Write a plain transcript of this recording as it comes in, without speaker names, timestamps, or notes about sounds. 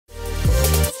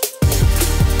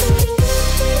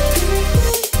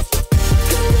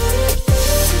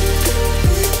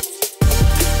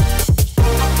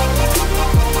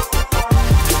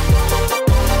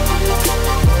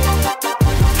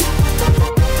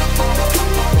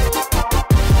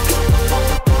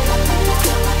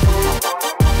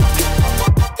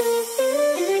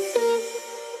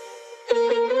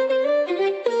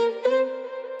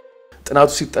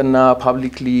ጥናቱ ሲጠና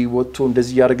ፐብሊክሊ ወጥቶ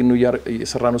እንደዚህ ያርግ ነው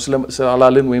እየሰራ ነው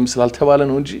ስላላልን ወይም ስላልተባለ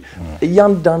ነው እንጂ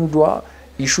እያንዳንዷ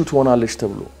ኢሹ ትሆናለች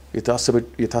ተብሎ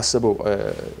የታሰበው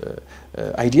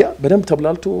አይዲያ በደንብ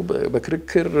ተብላልቶ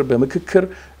በክርክር በመክክር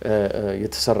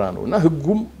የተሰራ ነውና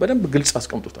ህጉም በደንብ ግልጽ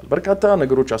አስቀምጦታል በርካታ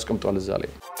ነገሮች አስቀምጧል እዛ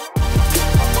ላይ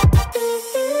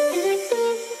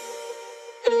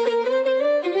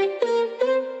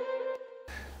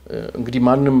እንግዲህ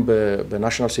ማንንም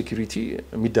በናሽናል ሴኩሪቲ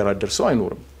የሚደራደር ሰው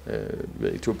አይኖርም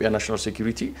ኢትዮጵያ ናሽናል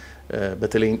ሴኩሪቲ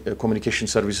በተለይ ኮሙኒኬሽን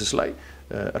ሰርቪስስ ላይ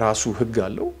ራሱ ህግ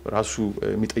አለው ራሱ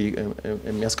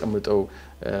የሚያስቀምጠው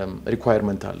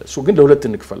ሪኳየርመንት አለ ሶ ግን ለሁለት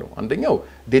እንክፈለው አንደኛው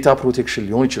ዴታ ፕሮቴክሽን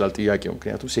ሊሆን ይችላል ጥያቄው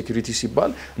ምክንያቱም ሴኩሪቲ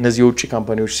ሲባል እነዚህ የውጭ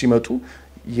ካምፓኒዎች ሲመጡ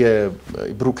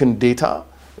የብሩክን ዴታ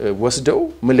ወስደው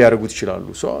ምን ሊያደርጉት ይችላሉ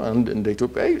ሶ እንደ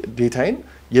ኢትዮጵያዊ ዴታይን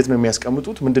የት ነው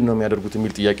የሚያስቀምጡት ምንድነው የሚያደርጉት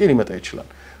የሚል ጥያቄ ሊመጣ ይችላል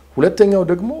ሁለተኛው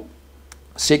ደግሞ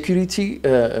ሴኩሪቲ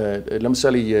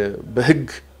ለምሳሌ በህግ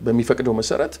በሚፈቅደው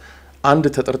መሰረት አንድ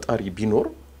ተጠርጣሪ ቢኖር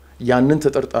ያንን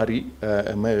ተጠርጣሪ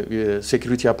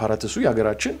ሴኩሪቲ አፓራተሱ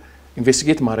ያገራችን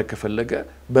ኢንቨስቲጌት ማድረግ ከፈለገ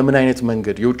በምን አይነት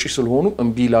መንገድ የውጭ ስለሆኑ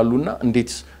እንቢ ይላሉና እንዴት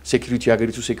ሴኩሪቲ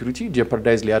ያገሪቱ ሴኩሪቲ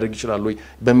ጀፐርዳይዝ ሊያደርግ ይችላል ወይ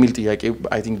በሚል ጥያቄ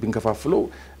አይ ቲንክ ብንከፋፍለው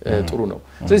ጥሩ ነው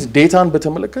ስለዚህ ዴታን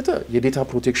በተመለከተ የዴታ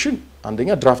ፕሮቴክሽን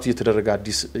አንደኛ ድራፍት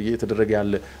እየተደረገ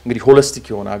ያለ እንግዲህ ሆሊስቲክ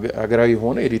የሆነ አገራዊ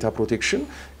የሆነ የዴታ ፕሮቴክሽን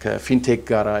ከፊንቴክ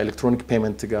ጋራ ኤሌክትሮኒክ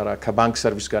ፔመንት ጋራ ከባንክ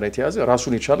ሰርቪስ ጋራ የተያዘ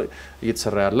ራሱን የቻለ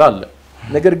እየተሰራ ያለ አለ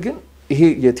ነገር ግን ይሄ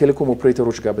የቴሌኮም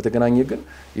ኦፕሬተሮች ጋር በተገናኘ ግን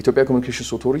የኢትዮጵያ ኮሙኒኬሽንስ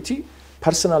ኦቶሪቲ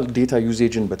ፐርሰናል ዴታ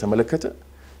ዩዜጅን በተመለከተ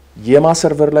የማ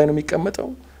ሰርቨር ላይ ነው የሚቀመጠው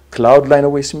ክላውድ ላይ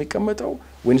ነው ወይስ የሚቀመጠው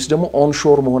ወይስ ደግሞ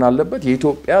ኦንሾር መሆን አለበት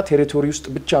የኢትዮጵያ ቴሪቶሪ ውስጥ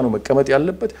ብቻ ነው መቀመጥ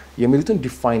ያለበት የሚሉትን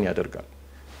ዲፋይን ያደርጋል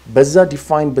በዛ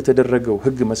ዲፋይን በተደረገው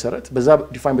ህግ መሰረት በዛ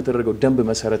ዲፋይን በተደረገው ደንብ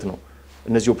መሰረት ነው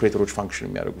እነዚህ ኦፕሬተሮች ፋንክሽን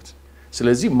የሚያደርጉት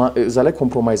ስለዚህ እዛ ላይ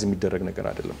ኮምፕሮማይዝ የሚደረግ ነገር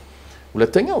አይደለም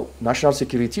ሁለተኛው ናሽናል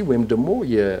ሴኩሪቲ ወይም ደግሞ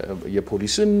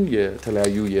የፖሊስን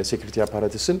የተለያዩ የሴኩሪቲ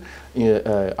አፓራተስን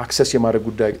አክሰስ የማድረግ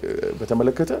ጉዳይ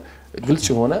በተመለከተ ግልጽ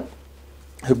የሆነ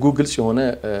ህጉ ግልጽ የሆነ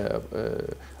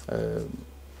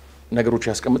ነገሮች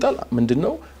ያስቀምጣል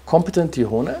ምንድነው ኮምፒተንት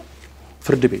የሆነ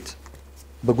ፍርድ ቤት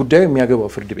በጉዳዩ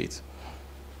የሚያገባው ፍርድ ቤት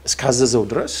እስካዘዘው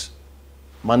ድረስ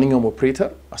ማንኛውም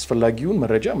ኦፕሬተር አስፈላጊውን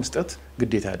መረጃ መስጠት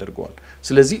ግዴታ ያደርጋል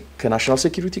ስለዚህ ከናሽናል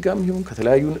ሴኩሪቲ ጋር ቢሆን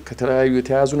ከተለያዩ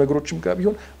የተያዙ ነገሮችም ጋር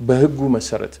ቢሆን በህጉ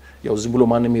መሰረት ያው ዝም ብሎ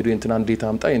ማንንም ሄዶ የእንትናን ዴታ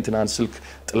አምጣ የእንትናን ስልክ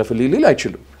ጥለፍልኝ ሊል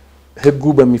አይችልም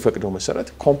ህጉ በሚፈቅደው መሰረት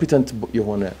ኮምፒተንት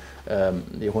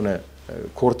የሆነ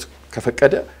ኮርት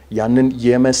ከፈቀደ ያንን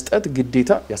የመስጠት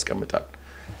ግዴታ ያስቀምጣል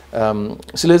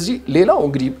ስለዚህ ሌላው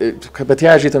እንግዲህ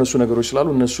በተያያዥ የተነሱ ነገሮች ስላሉ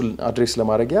እነሱን አድሬስ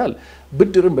ለማድረግ ያህል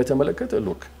ብድርን በተመለከተ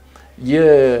ሎክ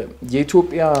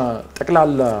የኢትዮጵያ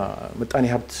ጠቅላላ መጣኔ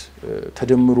ሀብት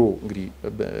ተደምሮ እንግዲህ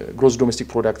ግሮስ ዶሜስቲክ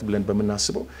ፕሮዳክት ብለን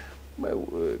በመናስበው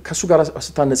ከሱ ጋር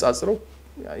ስታነጻጽረው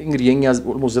እንግዲህ የኛ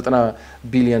ኦልሞስት 90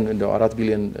 ቢሊዮን እንደው 4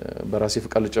 ቢሊዮን በራሴ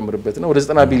ፍቃድ ልጨምርበት ነው ወደ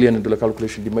 90 ቢሊዮን እንደለ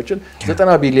ካልኩሌሽን ሊመጭን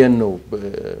 90 ቢሊዮን ነው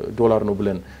ዶላር ነው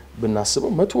ብለን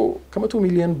ብናስበው ከ100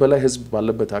 ሚሊዮን በላይ ህዝብ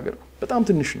ባለበት ሀገር በጣም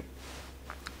ትንሽ ነው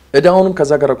እዳውንም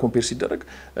ከዛ ጋር ኮምፔር ሲደረግ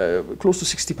ክሎስ ቱ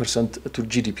 60% ቱ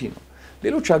ጂዲፒ ነው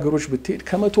ሌሎች ሀገሮች ብትሄድ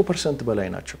ከ100% በላይ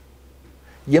ናቸው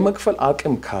የመክፈል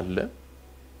አቅም ካለ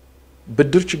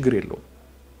ብድር ችግር የለውም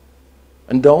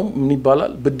እንዳውም ምን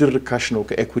ይባላል ብድር ርካሽ ነው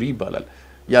ከኢኩዊቲ ይባላል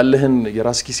ያለህን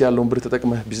የራስ ኪስ ያለውን ብር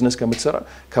ተጠቅመህ ቢዝነስ ከምትሰራ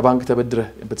ከባንክ ተበድረህ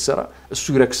ብትሰራ እሱ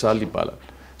ይረክሳል ይባላል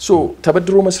ሶ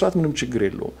ተበድሮ መስራት ምንም ችግር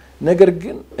የለውም ነገር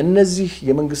ግን እነዚህ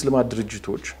የመንግስት ልማት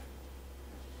ድርጅቶች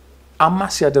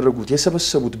አማስ ያደረጉት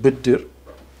የሰበሰቡት ብድር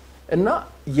እና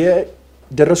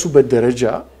የደረሱበት ደረጃ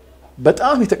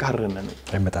በጣም የተቃረነ ነው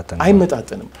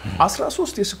አይመጣጠንም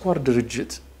 13 የስኳር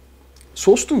ድርጅት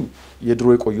 3ቱ የድሮ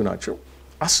የቆዩ ናቸው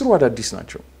 10 አዳዲስ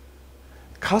ናቸው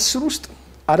ከ10 ውስጥ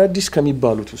አዳዲስ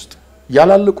ከሚባሉት ውስጥ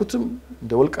ያላለቁትም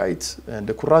እንደ ወልቃይት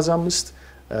እንደ ኩራዝ 5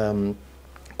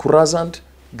 ኩራዝ 1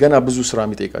 ገና ብዙ ስራ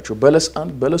የሚጠይቃቸው በለስ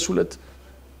 1 በለስ 2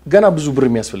 ገና ብዙ ብር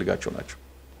የሚያስፈልጋቸው ናቸው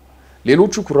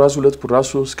ሌሎቹ ኩራዝ 2 ኩራዝ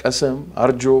 3 ቀሰም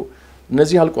አርጆ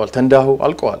እነዚህ አልቀዋል ተንዳሆ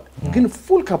አልቀዋል ግን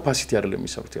ፉል ካፓሲቲ አይደለም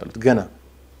የሚሰሩት ያሉት ገና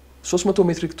 300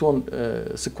 ሜትሪክ ቶን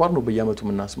ስኳር ነው በየአመቱ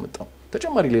የምናስመጣው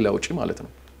ተጨማሪ ሌላ ወጪ ማለት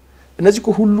ነው እነዚህ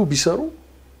ሁሉ ቢሰሩ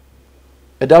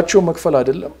እዳቸው መክፈል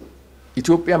አይደለም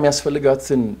ኢትዮጵያ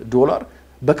የሚያስፈልጋትን ዶላር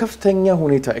በከፍተኛ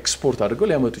ሁኔታ ኤክስፖርት አድርገው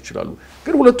ሊያመጡ ይችላሉ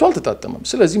ግን ሁለቱ አልተጣጣመም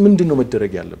ስለዚህ ምንድነው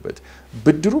መደረግ ያለበት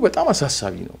ብድሩ በጣም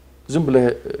አሳሳቢ ነው ዝም ብለ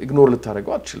ኢግኖር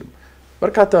ልታረጋው አትችልም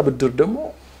በርካታ ብድር ደግሞ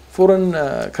ፎረን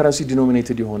ከረንሲ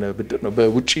ዲኖሚኔትድ የሆነ ብድር ነው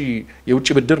የውጭ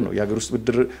ብድር ነው የሀገር ውስጥ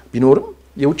ብድር ቢኖርም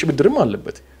የውጭ ብድርም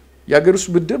አለበት የሀገር ውስጥ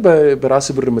ብድር በራስ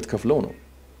ብር የምትከፍለው ነው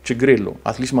ችግር የለውም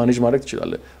አትሊስት ማኔጅ ማድረግ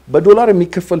ትችላለህ በዶላር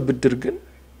የሚከፈል ብድር ግን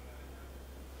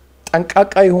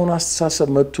ጠንቃቃ የሆነ አስተሳሰብ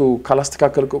መጥቶ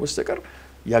ካላስተካከልከው በስተቀር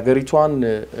የሀገሪቷን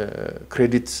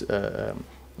ክሬዲት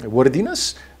ወርዲነስ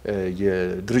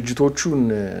የድርጅቶቹን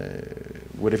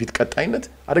ወደፊት ቀጣይነት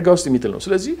አደጋ ውስጥ የሚጥል ነው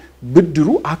ስለዚህ ብድሩ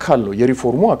አካል ነው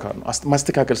የሪፎርሙ አካል ነው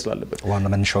ማስተካከል ስላለበት ዋና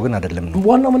መነሻው ግን አይደለም ነው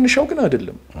ዋናው መነሻው ግን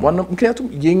አይደለም ዋናው ምክንያቱም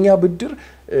የኛ ብድር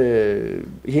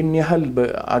ይሄን ያህል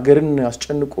በአገርን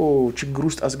አስጨንቆ ችግር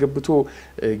ውስጥ አስገብቶ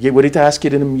ወዴታ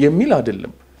ያስኬደንም የሚል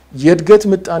አይደለም የእድገት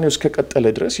ምጣኔው እስከቀጠለ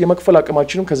ድረስ የመክፈል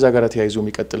አቅማችንም ከዛ ጋር ተያይዞ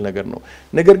የሚቀጥል ነገር ነው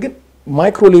ነገር ግን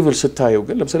ማይክሮ ሌቨል ስታየው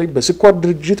ግን ለምሳሌ በስኳር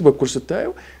ድርጅት በኩል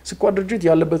ስታየው ስኳር ድርጅት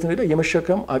ያለበት ነገር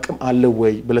የመሸከም አቅም አለ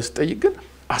ወይ ብለህ ስጠይቅ ግን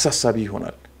አሳሳቢ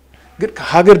ይሆናል ግን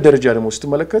ከሀገር ደረጃ ደግሞ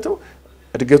ስትመለከተው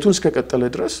እድገቱን እስከቀጠለ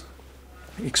ድረስ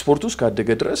ኤክስፖርቱ እስካደገ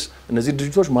ድረስ እነዚህ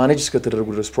ድርጅቶች ማኔጅ እስከተደረጉ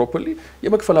ድረስ ፕሮፐርሊ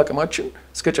የመክፈል አቅማችን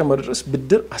እስከጨመረ ድረስ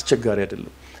ብድር አስቸጋሪ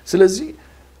አይደለም ስለዚህ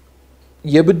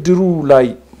የብድሩ ላይ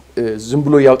ዝም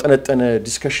ብሎ ያውጠነጠነ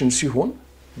ዲስከሽን ሲሆን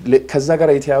ከዛ ጋር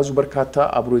የተያዙ በርካታ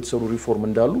አብሮ የተሰሩ ሪፎርም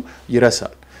እንዳሉ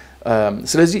ይረሳል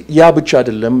ስለዚህ ያ ብቻ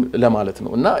አይደለም ለማለት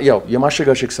ነው እና ያው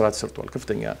የማሸጋሸግ ስራ ተሰርቷል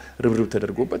ከፍተኛ ርብርብ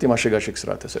ተደርጎበት የማሸጋሸግ ስራ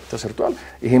ተሰርቷል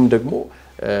ይሄም ደግሞ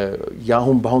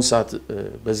ያሁን በአሁን ሰዓት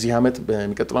በዚህ አመት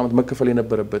በሚቀጥለው አመት መከፈል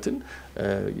የነበረበትን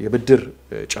የብድር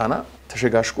ጫና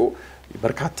ተሸጋሽቆ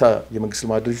በርካታ የመንግስት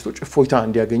ልማት ድርጅቶች እፎይታ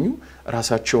እንዲያገኙ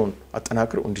ራሳቸውን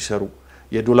አጠናክረው እንዲሰሩ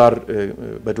የዶላር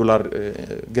በዶላር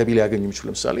ገቢ ሊያገኙ ይችላል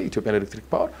ለምሳሌ ኢትዮጵያ ኤሌክትሪክ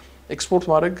ፓወር ኤክስፖርት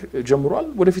ማድረግ ጀምሯል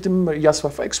ወደፊትም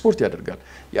ያስፋፋ ኤክስፖርት ያደርጋል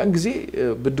ያን ጊዜ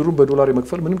ብድሩን በዶላር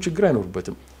የመክፈል ምንም ችግር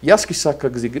አይኖርበትም ያስኪሳካ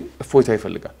ጊዜ ግን እፎይታ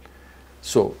ይፈልጋል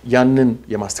ያንን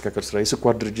የማስተካከል ስራ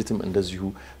የስኳር ድርጅትም እንደዚሁ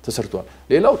ተሰርቷል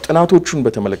ሌላው ጥናቶቹን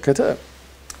በተመለከተ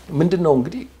ምንድነው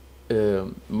እንግዲህ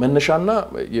መነሻና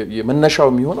የመነሻው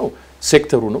የሚሆነው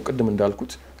ሴክተሩ ነው ቅድም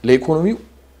እንዳልኩት ለኢኮኖሚው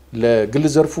ለግል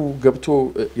ዘርፉ ገብቶ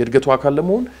የእድገቱ አካል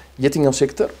ለመሆን የትኛው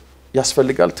ሴክተር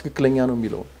ያስፈልጋል ትክክለኛ ነው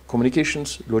የሚለው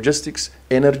ኮሙኒኬሽንስ ሎጂስቲክስ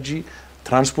ኤነርጂ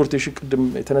ትራንስፖርቴሽን ቅድም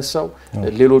የተነሳው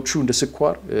ሌሎቹ እንደ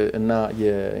ስኳር እና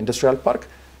የኢንዱስትሪያል ፓርክ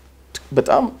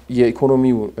በጣም የኢኮኖሚ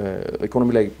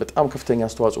ላይ በጣም ከፍተኛ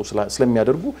አስተዋጽኦ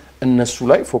ስለሚያደርጉ እነሱ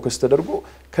ላይ ፎከስ ተደርጎ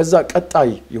ከዛ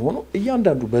ቀጣይ የሆነው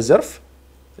እያንዳንዱ በዘርፍ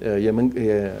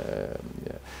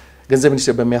ገንዘብ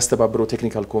ሚኒስቴር በሚያስተባብረው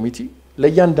ቴክኒካል ኮሚቲ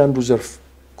ለእያንዳንዱ ዘርፍ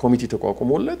ኮሚቴ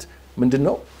ተቋቁሞለት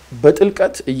ምንድነው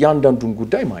በጥልቀት እያንዳንዱን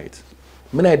ጉዳይ ማየት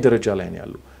ምን አይነት ደረጃ ላይ ነው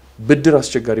ያለው ብድር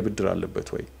አስቸጋሪ ብድር አለበት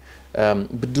ወይ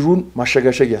ብድሩን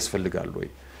ማሸጋሸግ ያስፈልጋል ወይ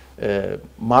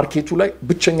ማርኬቱ ላይ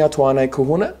ብቸኛ ተዋናይ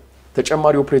ከሆነ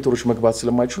ተጨማሪ ኦፕሬተሮች መግባት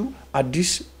ስለማይችሉ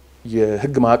አዲስ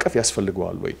የህግ ማዕቀፍ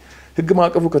ያስፈልገዋል ወይ ህግ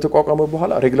ማዕቀፉ ከተቋቋመ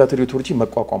በኋላ ሬጉላቶሪ ኦቶሪቲ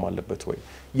መቋቋም አለበት ወይ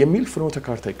የሚል ፍኖተ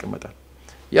ካርታ ይቀመጣል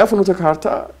ያ ፍኖተ ካርታ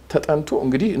ተጠንቶ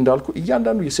እንግዲህ እንዳልኩ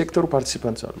እያንዳንዱ የሴክተሩ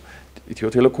ፓርቲሲፓንትስ አሉ ኢትዮ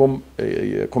ቴሌኮም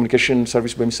የኮሙኒኬሽን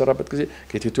ሰርቪስ በሚሰራበት ጊዜ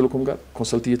ከኢትዮ ቴሌኮም ጋር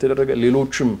ኮንሰልት እየተደረገ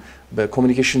ሌሎችም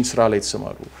በኮሙኒኬሽን ስራ ላይ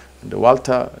ተሰማሩ እንደ ዋልታ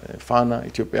ፋና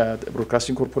ኢትዮጵያ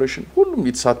ብሮድካስቲንግ ኮርፖሬሽን ሁሉም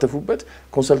የተሳተፉበት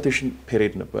ኮንሰልቴሽን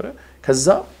ፔሪድ ነበረ ከዛ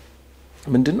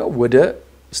ምንድነው ወደ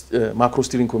ማክሮ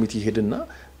ስቲሪንግ ኮሚቴ ሄድና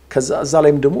ከዛ እዛ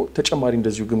ላይም ደግሞ ተጨማሪ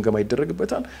እንደዚሁ ግምገማ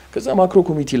ይደረግበታል ከዛ ማክሮ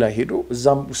ኮሚቴ ላይ ሄዶ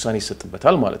እዛም ውሳኔ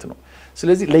ይሰጥበታል ማለት ነው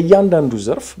ስለዚህ ለእያንዳንዱ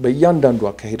ዘርፍ በእያንዳንዱ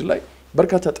አካሄድ ላይ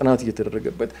በርካታ ጥናት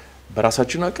እየተደረገበት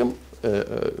በራሳችን አቅም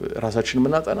ራሳችንን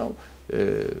ምናጠናው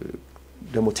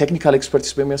ደግሞ ቴክኒካል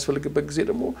ኤክስፐርቲስ በሚያስፈልግበት ጊዜ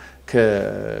ደግሞ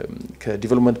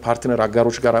ከዲቨሎፕመንት ፓርትነር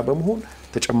አጋሮች ጋር በመሆን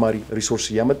ተጨማሪ ሪሶርስ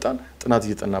ያመጣን ጥናት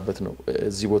እየተጠናበት ነው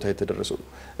እዚህ ቦታ የተደረሰው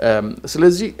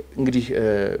ስለዚህ እንግዲህ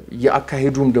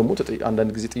ያካሄዱም ደግሞ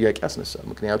አንዳንድ ጊዜ ጥያቄ ያስነሳል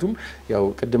ምክንያቱም ያው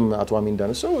ቅድም አቶ አሚን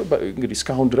እንዳነሳው እንግዲህ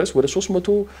እስካሁን ድረስ ወደ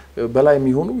 300 በላይ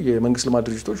የሚሆኑ የመንግስት ልማት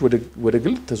ድርጅቶች ወደ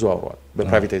ግል ተዘዋውረዋል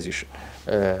በፕራይቬታይዜሽን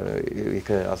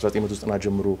ከ1990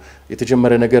 ጀምሮ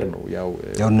የተጀመረ ነገር ነው ያው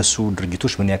እነሱ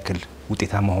ድርጅቶች ምን ያክል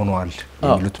ውጤታማ ሆነዋል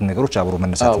የሚሉት ነገሮች አብሮ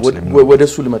መነሳት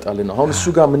ወደሱ ልመጣልን ነው አሁን እሱ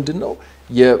ጋር ምንድነው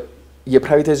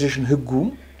የፕራይቬታይዜሽን ህጉም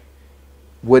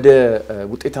ወደ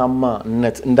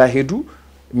ውጤታማነት እንዳይሄዱ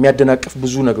የሚያደናቅፍ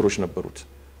ብዙ ነገሮች ነበሩት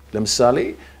ለምሳሌ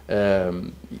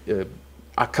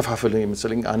አከፋፈል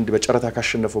የምትሰለኝ አንድ በጨረታ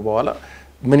ካሸነፈው በኋላ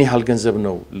ምን ያህል ገንዘብ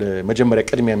ነው ለመጀመሪያ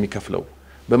ቅድሚያ የሚከፍለው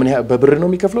በብር ነው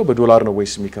የሚከፍለው በዶላር ነው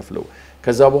ወይስ የሚከፍለው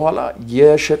ከዛ በኋላ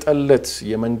የሸጠለት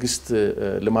የመንግስት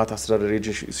ልማት አስተዳደር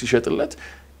ኤጀንሲ ሲሸጥለት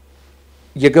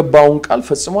የገባውን ቃል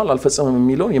ፈጽሟል አልፈጸመም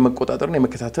የሚለውን የመቆጣጠርና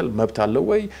የመከታተል መብት አለው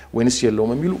ወይ ወይንስ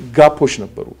የለውም የሚሉ ጋፖች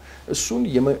ነበሩ እሱን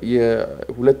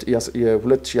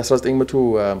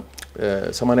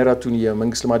የ1984ቱን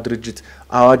የመንግስት ልማት ድርጅት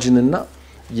አዋጅንና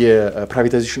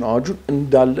የፕራይቬታይዜሽን አዋጁን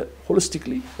እንዳለ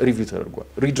ሆሊስቲክሊ ሪቪው ተደርጓል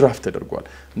ሪድራፍት ተደርጓል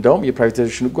እንዳውም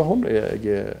የፕራይቬታይዜሽን ህጉ አሁን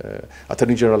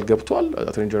የአተርኒ ጀነራል ገብቷል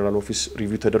አተርኒ ጀነራል ኦፊስ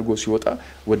ሪቪው ተደርጎ ሲወጣ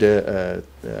ወደ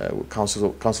ካውንስል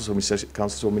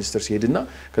ኦፍ ሚኒስተርስ ይሄድና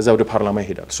ከዛ ወደ ፓርላማ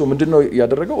ይሄዳል ሶ ምንድነው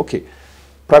ያደረገው ኦኬ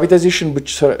ፕራይቬታይዜሽን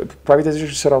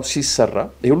ስራው ሲሰራ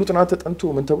ይሄ ሁሉ ጥናት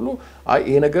ተጠንቶ ምን ተብሎ አይ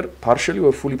ይሄ ነገር ፓርሻሊ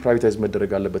ኦር ፉሊ ፕራይቬታይዝ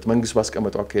መደረግ አለበት መንግስት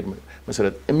ባስቀመጠው አካሄድ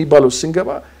መሰረት የሚባለው ስንገባ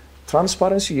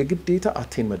ትራንስፓረንሲ የግዴታ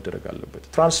አቴን መደረግ አለበት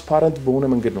ትራንስፓረንት በሆነ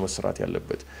መንገድ ነው መስራት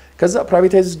ያለበት ከዛ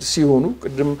ፕራይቬታይዝድ ሲሆኑ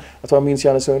ቅድም አቶ አሚን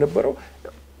ሲያነሳው የነበረው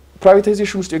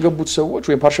ፕራይቬታይዜሽን ውስጥ የገቡት ሰዎች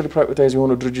ወይም ፓርሻሊ ፕራይቬታይዝ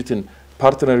የሆኑ ድርጅትን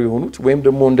ፓርትነር የሆኑት ወይም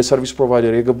ደግሞ እንደ ሰርቪስ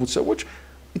ፕሮቫይደር የገቡት ሰዎች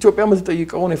ኢትዮጵያ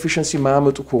የምትጠይቀውን ኤፊሺንሲ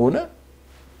ማያመጡ ከሆነ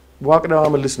ዋቅዳ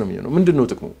መልስ ነው የሚሆነው ምንድነው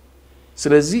ጥቅሙ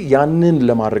ስለዚህ ያንን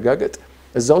ለማረጋገጥ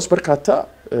እዛ ውስጥ በርካታ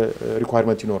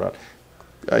ሪኳየርመንት ይኖራል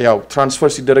ያው ትራንስፈር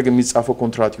ሲደረግ የሚጻፈው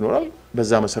ኮንትራክት ይኖራል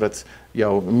በዛ መሰረት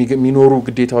ያው የሚኖሩ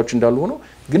ግዴታዎች እንዳሉ ሆኖ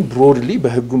ግን ብሮድሊ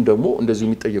በህጉም ደግሞ እንደዚህ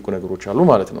የሚጠየቁ ነገሮች አሉ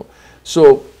ማለት ነው ሶ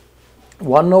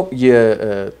ዋናው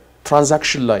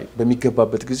የትራንዛክሽን ላይ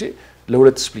በሚገባበት ጊዜ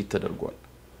ለሁለት ስፕሊት ተደርጓል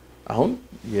አሁን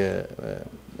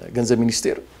የገንዘብ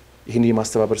ሚኒስቴር ይሄን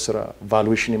የማስተባበር ስራ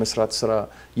ቫሉዌሽን የመስራት ስራ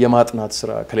የማጥናት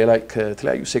ስራ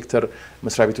ከተለያዩ ሴክተር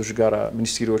መስሪያ ቤቶች ጋር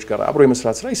ሚኒስትሪዎች ጋር አብሮ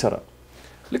የመስራት ስራ ይሰራል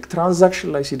ልክ ትራንዛክሽን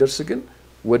ላይ ሲደርስ ግን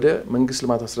ወደ መንግስት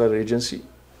ልማት አስተዳደር ኤጀንሲ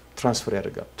ትራንስፈር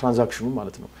ያደርጋል ትራንዛክሽኑ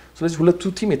ማለት ነው ስለዚህ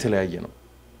ሁለቱ ቲም የተለያየ ነው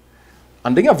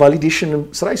አንደኛ ቫሊዴሽን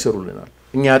ስራ ይሰሩልናል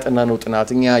እኛ ያጠናነው ጥናት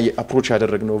እኛ አፕሮች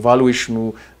ያደረግነው ቫሉዌሽኑ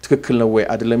ትክክል ነው ወይ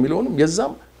አይደለም የሚለውንም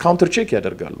የዛም ካውንተር ቼክ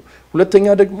ያደርጋሉ ሁለተኛ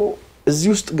ደግሞ እዚህ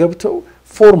ውስጥ ገብተው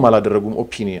ፎርም አላደረጉም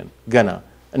ኦፒኒየን ገና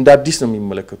እንደ አዲስ ነው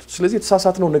የሚመለከቱት ስለዚህ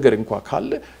የተሳሳተው ነገር እንኳን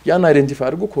ካለ ያን አይደንቲፋይ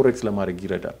አድርጎ ኮሬክት ለማድረግ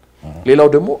ይረዳል ሌላው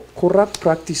ደግሞ ኮራፕት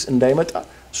ፕራክቲስ እንዳይመጣ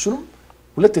እሱንም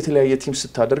ሁለት የተለያየ ቲም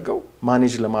ስታደርገው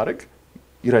ማኔጅ ለማድረግ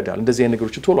ይረዳል እንደዚህ አይነት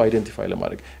ነገሮች ቶሎ አይደንቲፋይ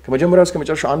ለማድረግ ከመጀመሪያው እስከ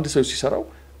መጨረሻው አንድ ሰው ሲሰራው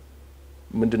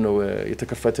ምንድነው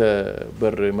የተከፈተ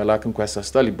በር መላክ እንኳን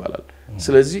ያሳስታል ይባላል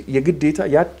ስለዚህ የግዴታ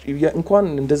እንኳን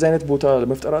እንደዚህ አይነት ቦታ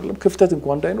ለመፍጠር አይደለም ክፍተት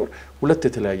እንኳን እንዳይኖር ሁለት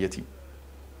የተለያየ ቲም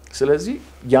ስለዚህ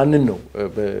ያንን ነው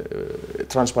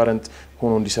ትራንስፓረንት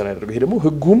ሆኖ እንዲሰራ ያደርገው ይሄ ደግሞ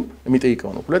ህጉም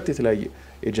የሚጠይቀው ነው ሁለት የተለያየ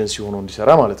ኤጀንሲ ሆኖ እንዲሰራ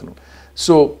ማለት ነው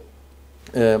ሶ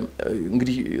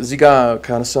እንግዲህ እዚህ ጋር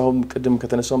ካነሳሁም ቅድም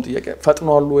ከተነሳውም ጥያቄ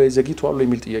ፈጥኗል ወይ ዘግይቷል ወይ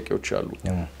የሚል ጥያቄዎች አሉ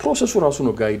ፕሮሰሱ ራሱ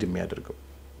ነው ጋይድ የሚያደርገው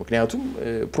ምክንያቱም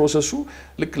ፕሮሰሱ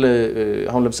ልክ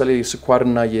አሁን ለምሳሌ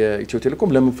ስኳርና የኢትዮ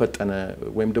ቴሌኮም ለምን ፈጠነ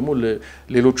ወይም ደግሞ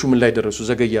ሌሎቹ ምን ላይ ደረሱ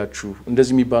ዘገያችሁ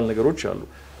እንደዚህ የሚባል ነገሮች አሉ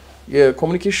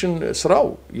የኮሙኒኬሽን ስራው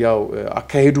ያው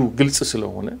አካሄዱ ግልጽ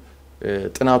ስለሆነ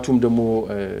ጥናቱም ደግሞ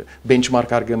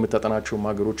ቤንችማርክ አድርገን የምታጠናቸው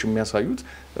ሀገሮች የሚያሳዩት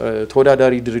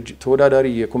ተወዳዳሪ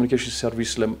የኮሙኒኬሽን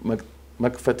ሰርቪስ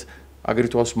ለመክፈት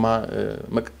አገሪቷ ውስጥ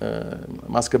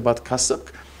ማስገባት ካሰብክ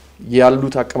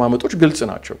ያሉት አቀማመጦች ግልጽ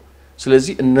ናቸው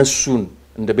ስለዚህ እነሱን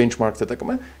እንደ ቤንችማርክ ተጠቅመ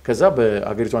ከዛ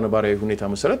በአገሪቷ ነባራዊ ሁኔታ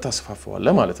መሰረት ታስፋፋዋለ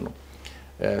ማለት ነው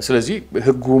ስለዚህ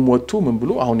ህጉም ወጥቶ ምን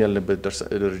ብሎ አሁን ያለበት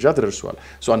ደረጃ ተደርሷል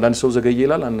ሶ አንዳንድ ሰው ዘገየ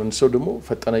ይላል አንዳንድ ሰው ደግሞ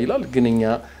ፈጠነ ይላል ግንኛ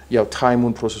ያው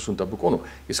ታይሙን ፕሮሰሱን ጠብቆ ነው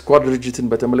የስኳር ድርጅትን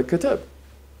በተመለከተ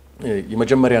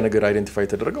የመጀመሪያ ነገር አይደንቲፋይ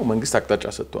ተደረገው መንግስት አቅጣጫ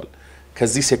ሰጥቷል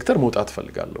ከዚህ ሴክተር መውጣት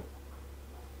ፈልጋለሁ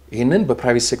ይሄንን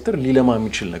በፕራይቬት ሴክተር ሊለማ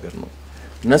የሚችል ነገር ነው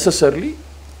ነሰሰርሊ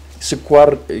ስኳር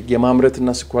የማምረትና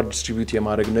ስኳር ዲስትሪቢዩት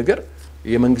የማድረግ ነገር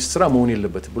የመንግስት ስራ መሆን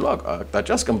የለበት ብሎ አቅጣጫ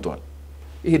አስቀምጧል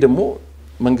ይሄ ደግሞ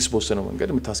መንግስት በወሰነው መንገድ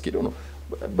የምታስኬደው ነው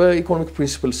በኢኮኖሚክ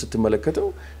ፕሪንሲፕል ስትመለከተው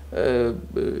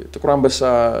ጥቁር አንበሳ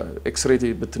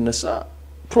ኤክስሬይ ብትነሳ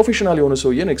ፕሮፌሽናል የሆነ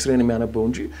ሰው ኤክስሬይን የሚያነበው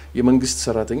እንጂ የመንግስት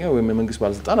ሰራተኛ ወይም የመንግስት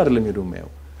ባለስልጣን አይደለም ሄዶ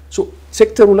የሚያየው ሶ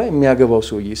ሴክተሩ ላይ የሚያገባው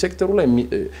ሰው ሴክተሩ ላይ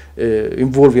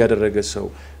ኢንቮልቭ ያደረገ ሰው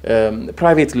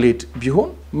ፕራይቬት ሌድ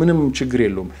ቢሆን ምንም ችግር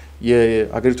የለውም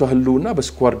የአገሪቷ ህልውና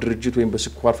በስኳር ድርጅት ወይም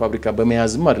በስኳር ፋብሪካ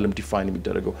በመያዝም አይደለም ዲፋይን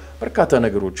የሚደረገው በርካታ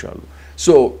ነገሮች አሉ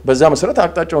ሶ በዛ መሰረት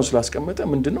አቅጣጫውን ስላስቀመጠ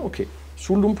ምንድነው ኦኬ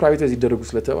ሁሉም ፕራይቬታይዝ ይደረጉ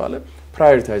ስለተባለ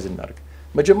ፕራዮሪታይዝ እናድርግ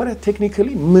መጀመሪያ ቴክኒካሊ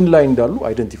ምን ላይ እንዳሉ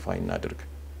አይደንቲፋይ እናድርግ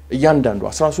እያንዳንዱ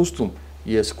 13ቱም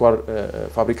የስኳር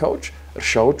ፋብሪካዎች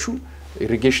እርሻዎቹ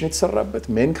ኢሪጌሽን የተሰራበት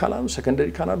ሜን ካናሉ ሰከንደሪ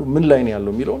ካናሉ ምን ላይ ነው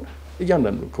ያለው የሚለውን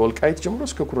እያንዳንዱ ከወልቃይት ጀምሮ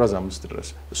እስከ ኩራዝ 5 ድረስ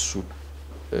እሱ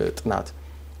ጥናት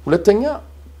ሁለተኛ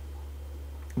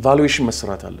ቫሉዌሽን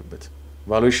መስራት አለበት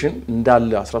ቫሉዌሽን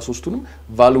እንዳለ 13ቱንም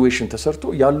ቫሉዌሽን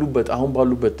ተሰርቶ ያሉበት አሁን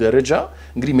ባሉበት ደረጃ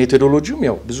እንግዲህ ሜቶዶሎጂውም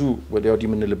ያው ብዙ ወዲያውዲ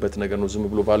የምንልበት ነገር ነው ዝም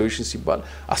ብሎ ቫሉዌሽን ሲባል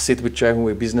አሴት ብቻ ይሁን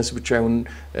ወይ ቢዝነስ ብቻ ይሁን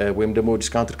ወይም ደግሞ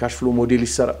ዲስካውንትድ ካሽ ፍሎ ሞዴል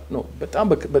ይሰራ ነው በጣም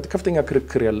በከፍተኛ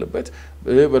ክርክር ያለበት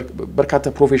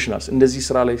በርካታ ፕሮፌሽናልስ እንደዚህ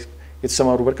ስራ ላይ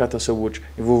የተሰማሩ በርካታ ሰዎች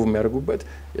ኢንቮልቭ የሚያደርጉበት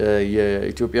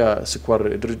የኢትዮጵያ ስኳር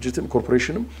ድርጅትም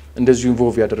ኮርፖሬሽንም እንደዚህ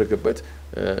ኢንቮልቭ ያደረገበት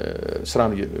ስራ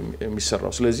ነው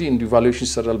የሚሰራው ስለዚህ እንዲ ቫሉዌሽን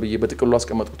ይሰራል በጥቅሉ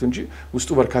አስቀመጥኩት እንጂ ውስጡ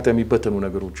በርካታ የሚበተኑ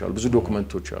ነገሮች አሉ ብዙ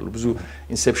ዶክመንቶች አሉ ብዙ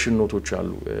ኢንሴፕሽን ኖቶች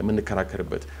አሉ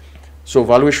የምንከራከርበት ሶ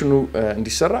ቫሉዌሽኑ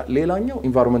እንዲሰራ ሌላኛው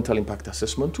ኢንቫይሮንመንታል ኢምፓክት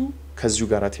አሰስመንቱ ከዚሁ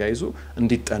ጋር ተያይዞ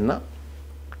እንዲጠና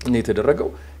ነው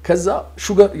የተደረገው ከዛ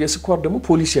ሹገር የስኳር ደግሞ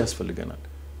ፖሊሲ ያስፈልገናል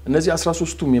እነዚህ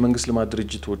 13ቱም የመንግስት ልማት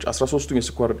ድርጅቶች 13ቱም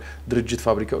የስኳር ድርጅት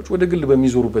ፋብሪካዎች ወደ ግል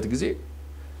በሚዞሩበት ጊዜ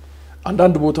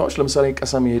አንዳንድ ቦታዎች ለምሳሌ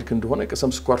ቀሰም ይሄድክ እንደሆነ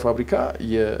ቀሰም ስኳር ፋብሪካ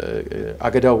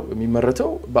የአገዳው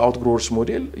የሚመረተው በአውትግሮወርስ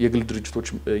ሞዴል የግል ድርጅቶች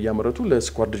ያመረቱ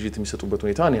ለስኳር ድርጅት የሚሰጡበት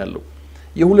ሁኔታ ነው ያለው።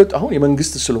 የሁለት አሁን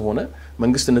የመንግስት ስለሆነ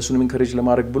መንግስት እነሱንም ኢንከሬጅ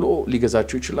ለማድረግ ብሎ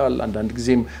ሊገዛቸው ይችላል። አንዳንድ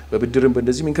ጊዜም በብድርም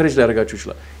በእንደዚህ ኢንከሬጅ ሊያደርጋቸው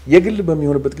ይችላል። የግል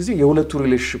በሚሆንበት ጊዜ የሁለቱ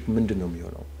ሪሌሽንሺፕ ምንድነው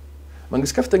የሚሆነው?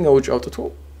 መንግስት ከፍተኛ ወጪ አውጥቶ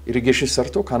ኢሪጌሽን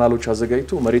ሰርቶ ካናሎች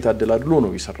አዘጋጅቶ መሬት አደላድሎ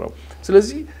ነው ይሰራው።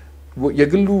 ስለዚህ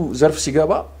የግሉ ዘርፍ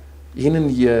ሲገባ ይህንን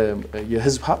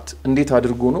የህዝብ ሀብት እንዴት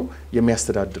አድርጎ ነው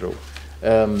የሚያስተዳድረው?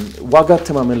 ዋጋ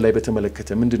ተማመን ላይ በተመለከተ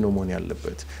ምንድነው መሆን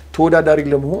ያለበት? ተወዳዳሪ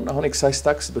ለመሆን አሁን ኤክሳይዝ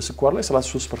ታክስ በስኳር ላይ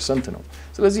 33% ነው።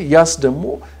 ስለዚህ ያስ ደግሞ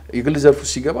የግል ዘርፉ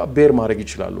ሲገባ ቤር ማድረግ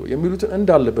ይችላል የሚሉትን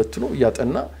እንዳለበት ነው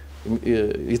ያጠና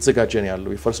የተዘጋጀ ነው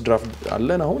ያለው። የፈርስት ድራፍት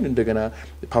አለን። አሁን እንደገና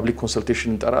ፓብሊክ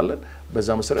ኮንሰልቴሽን እንጠራለን። በዛ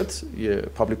መሰረት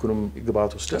የፓብሊኩንም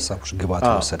ግብአት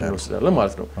ወስደን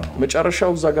ማለት ነው።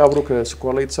 መጨረሻው እዛ ጋር አብሮ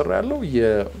ከስኳር ላይ የተሰራ ያለው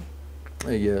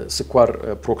የስኳር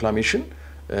ፕሮክላሜሽን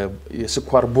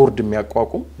የስኳር ቦርድ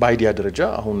የሚያቋቁም በአይዲያ ደረጃ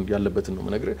አሁን ያለበትን ነው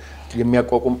መነግረ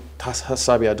የሚያቋቁም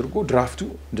ታሳቢ አድርጎ ድራፍቱ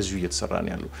እንደዚሁ እየተሰራ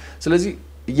ነው ያለው። ስለዚህ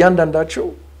እያንዳንዳቸው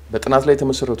በጥናት ላይ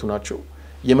የተመሰረቱ ናቸው።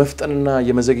 የመፍጠንና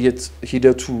የመዘግየት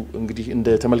ሂደቱ እንግዲህ እንደ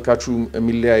ተመልካቹ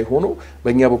የሚለያይ ሆኖ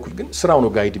በእኛ በኩል ግን ስራው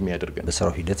ነው ጋይድ የሚያደርገን።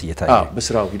 በስራው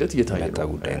ሂደት እየታየ የሚመጣ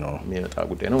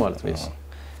ጉዳይ ነው ማለት ነው።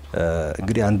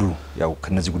 እንግዲህ አንዱ ያው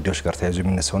ከነዚህ ጉዳዮች ጋር ተያይዞ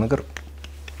የሚነሳው ነገር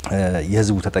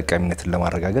የህዝቡ ተጠቃሚነትን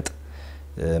ለማረጋገጥ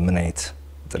ምን አይነት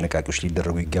ጥንቃቄዎች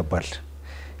ሊደረጉ ይገባል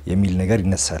የሚል ነገር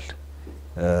ይነሳል።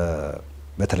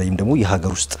 በተለይም ደግሞ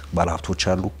የሀገር ውስጥ ባለሀብቶች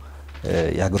አሉ።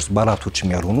 የሀገር ውስጥ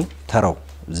ባለሀብቶችም ያልሆኑ ተራው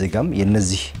ዜጋም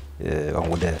የነዚህ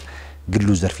ወደ ግሉ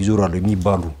ዘርፍ ይዞራሉ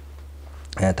የሚባሉ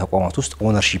ተቋማት ውስጥ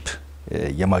ኦነርሺፕ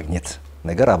የማግኘት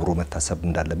ነገር አብሮ መታሰብ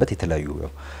እንዳለበት የተለያዩ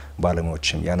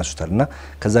ባለሙያዎችም ያነሱታልና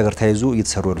ከዛ ጋር ተያይዞ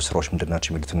እየተሰሩ ያሉ ስራዎች ምንድናቸው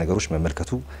የሚሉትን ነገሮች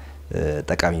መመልከቱ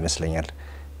ጠቃሚ ይመስለኛል።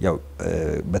 ያው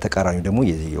በተቃራኒው ደግሞ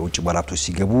የውጭ ባለሀብቶች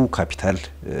ሲገቡ ካፒታል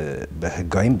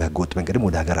በህጋዊም በህገወጥ መንገድም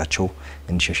ወደ ሀገራቸው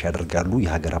እንዲሸሽ ያደርጋሉ።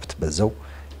 የሀገር ሀብት በዛው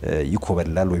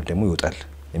ይኮበላል ወይም ደግሞ ይወጣል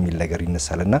የሚል ነገር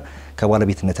ይነሳልና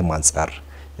ከባለቤትነትም አንፃር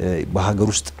በሀገር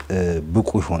ውስጥ ብቁ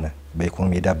የሆነ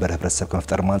በኢኮኖሚ የዳበረ ህብረተሰብ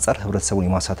ከመፍጠር አንፃር ህብረተሰቡን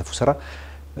የማሳተፉ ስራ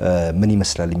ምን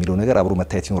ይመስላል የሚለው ነገር አብሮ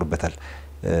መታየት ይኖርበታል።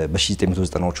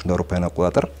 በ1990ዎቹ እንደ አውሮፓውያን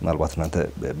አቆጣጠር ምናልባት እናንተ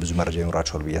ብዙ መረጃ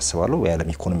ይኖራችኋል ብዬ አስባለሁ። የዓለም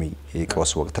ኢኮኖሚ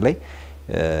ቀውስ ወቅት ላይ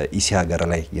ሃገር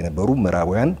ላይ የነበሩ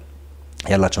ምዕራባውያን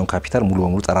ያላቸውን ካፒታል ሙሉ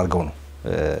በሙሉ ጠራርገው ነው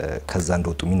ከዛ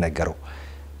እንደወጡ የሚነገረው።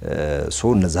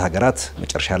 እነዛ ሀገራት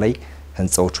መጨረሻ ላይ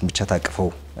ህንጻዎቹን ብቻ ታቅፈው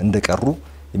እንደቀሩ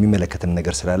የሚመለከተን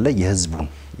ነገር ስላለ የህዝቡን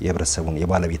የህብረተሰቡን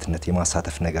የባለቤትነት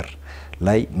የማሳተፍ ነገር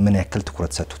ላይ ምን ያክል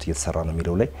ትኩረት ሰጥቶት እየተሰራ ነው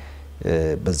የሚለው ላይ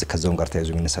በዚህ ከዛው ጋር ተያይዞ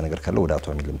የሚነሳ ነገር ካለ ወደ አቶ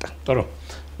አሚል ልምጣ። ጥሩ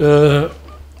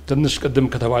ትንሽ ቀደም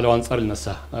ከተባለው አንፃር ልነሳ።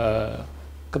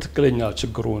 ከትክክለኛ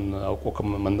ችግሩን አውቆ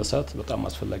ከመነሳት በጣም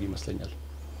አስፈላጊ ይመስለኛል።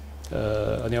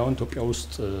 እኔ አሁን ኢትዮጵያ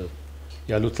ውስጥ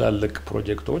ያሉት ትላልቅ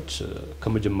ፕሮጀክቶች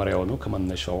ከመጀመሪያው ነው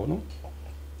ከመነሻው ነው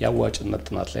ያዋጭነት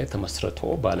ጥናት ላይ ተመስርቶ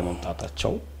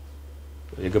ባለመምጣታቸው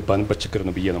የገባንበት ችግር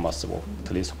ነው ብዬ ነው የማስበው።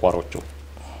 በተለይ ስኳሮቹ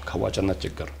ከዋጭነት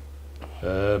ችግር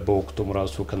በወቅቱም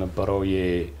ራሱ ከነበረው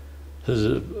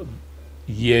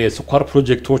የስኳር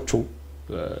ፕሮጀክቶቹ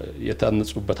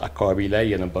የታነጹበት አካባቢ ላይ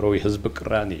የነበረው የህዝብ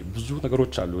ቅራኔ ብዙ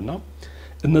ነገሮች አሉና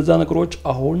እነዛ ነገሮች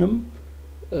አሁንም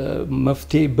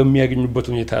መፍትሄ በሚያገኙበት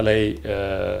ሁኔታ ላይ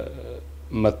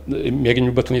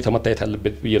የሚያገኙበት ሁኔታ መታየት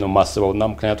አለበት ብዬ ነው የማስበውና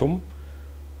ምክንያቱም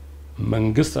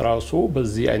መንግስት ራሱ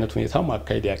በዚህ አይነት ሁኔታ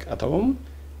ማካሄድ ያቃተውም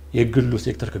የግሉ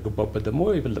ሴክተር ከገባበት ደግሞ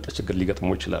የበለጠ ችግር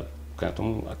ሊገጥመው ይችላል። ምክንያቱም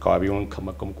አካባቢውን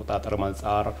ከመቆጣጠር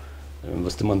አንፃር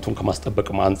ኢንቨስትመንቱን ከማስጠበቅ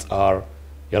አንፃር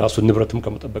የራሱን ንብረትም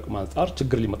ከመጠበቅ አንፃር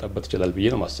ችግር ሊመጣበት ይችላል ብዬ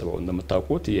ነው የማስበው።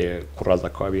 እንደምታውቁት የኩራዝ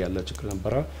አካባቢ ያለ ችግር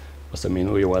ነበረ። በሰሜኑ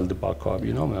የዋልድባ አካባቢ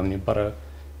ነው ምናምን ነበረ።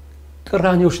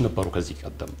 ቅራኔዎች ነበሩ ከዚህ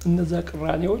ቀደም። እነዛ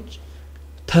ቅራኔዎች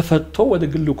ተፈቶ ወደ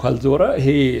ግሉ ካልዞረ ይሄ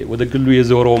ወደ ግሉ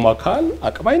የዞረው አካል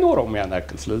አቅም አይኖረውም ያን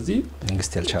ያክል። ስለዚህ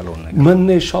መንግስት ያልቻለው ነገር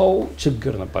መነሻው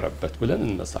ችግር ነበረበት ብለን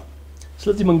እንነሳ።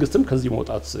 ስለዚህ መንግስትም ከዚህ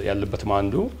መውጣት ያለበት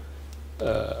አንዱ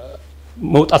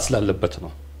መውጣት ስላለበት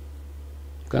ነው።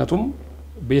 ምክንያቱም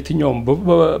በየትኛውም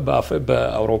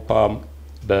በአውሮፓ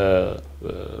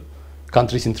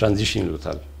በካንትሪስ ኢን ትራንዚሽን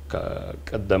ይሉታል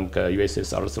ከቀደም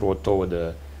ከዩኤስኤስአር ስር ወጥቶ ወደ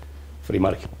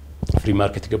ፍሪ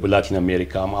ማርኬት ገቡ ላቲን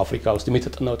አሜሪካ አፍሪካ ውስጥ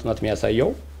የተጠናው ጥናት የሚያሳየው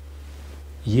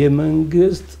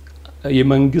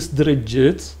የመንግስት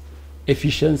ድርጅት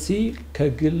ኤፊሺየንሲ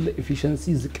ከግል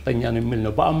ኤፊሺየንሲ ዝቅተኛ ነው የሚል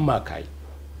ነው። በአማካይ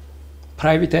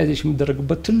ፕራይቬታይዜሽን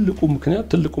የሚደረግበት ትልቁ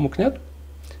ምክንያት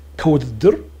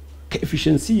ከውድድር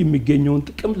ከኤፊሺየንሲ የሚገኘውን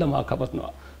ጥቅም ለማካበት ነው።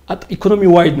 ኢኮኖሚ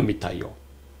ዋይድ ነው የሚታየው።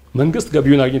 መንግስት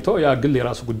ገቢውን አግኝቶ ያ ግል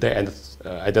የራሱ ጉዳይ አይነት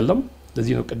አይደለም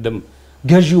ለዚህ ነው ቀደም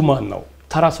ገዢው ማን ነው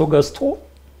ተራ ሰው ገዝቶ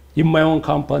የማይሆን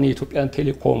ካምፓኒ የኢትዮጵያን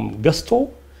ቴሌኮም ገዝቶ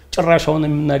ጭራሻውን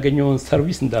የምናገኘውን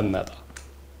ሰርቪስ እንዳናጣ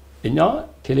እኛ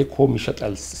ቴሌኮም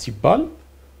ይሸጣል ሲባል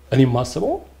እኔ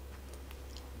ማስበው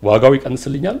ዋጋው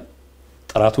ይቀንስልኛል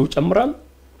ጥራቱ ይጨምራል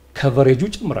ከቨሬጁ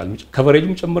ይጨምራል ከቨሬጁ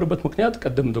የሚጨምርበት ምክንያት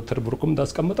ቀደም ዶክተር ብሩክም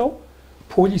እንዳስቀምጠው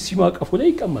ፖሊሲ ማቀፉ ላይ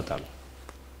ይቀመጣል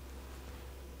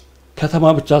ከተማ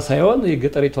ብቻ ሳይሆን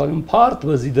የገጠሪቷን ፓርት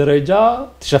በዚህ ደረጃ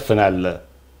ተሸፍናለ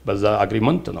በዛ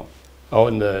አግሪመንት ነው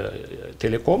አሁን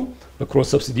ቴሌኮም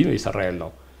በክሮስ ሰብሲዲ ነው ይሰራ ያለው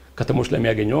ከተሞች ላይ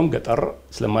የሚያገኘውን ገጠር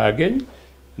ስለማያገኝ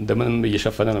እንደምንም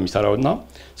እየሸፈነ ነው የሚሰራውና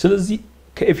ስለዚህ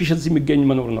ከኤፊሺየንሲ የሚገኝ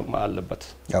መኖር ነው አለበት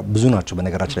ያው ብዙ ናቸው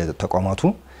በነገራችን ላይ ተቋማቱ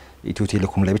ኢትዮ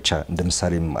ቴሌኮም ላይ ብቻ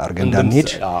እንደምሳሌም አርገን እንዳንሄድ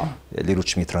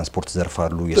ሌሎችም የትራንስፖርት ዘርፍ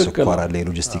አሉ የስኳር አለ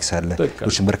የሎጂስቲክስ አለ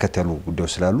ሌሎችም በርከት ያሉ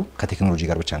ጉዳዮች ስላሉ ከቴክኖሎጂ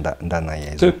ጋር ብቻ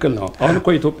እንዳናያይዘው ትክክል ነው አሁን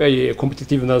እኮ ኢትዮጵያ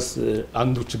የኮምፒቲቲቭነስ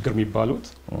አንዱ ችግር የሚባሉት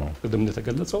ቅድም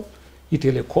እንደተገለጸው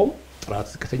የቴሌኮም ጥራት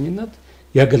ዝቅተኝነት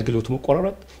የአገልግሎት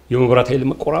መቆራረጥ የመብራት ኃይል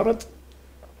መቆራረጥ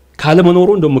ካለመኖሩ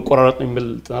እንደው መቆራረጥ ነው የሚል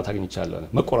ጥናት አግኝቻለሁ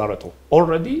መቆራረጡ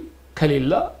ኦልሬዲ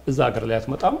ከሌላ እዛ ሀገር ላይ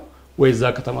አትመጣም ወይ እዛ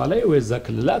ከተማ ላይ ወይ እዛ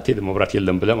ክልል ላይ አትሄድም መብራት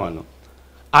የለም ብለህ ማለት ነው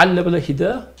አለ ብለህ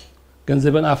ሂደህ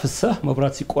ገንዘብን አፍሰህ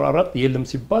መብራት ሲቆራረጥ የለም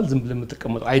ሲባል ዝም ብለህ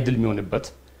የምትቀመጠው አይድል የሚሆንበት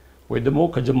ወይ ደግሞ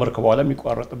ከጀመርክ በኋላ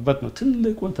የሚቆራረጥበት ነው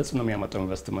ትልቁን ተጽዕኖ የሚያመጣው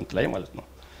ኢንቨስትመንት ላይ ማለት ነው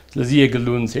ስለዚህ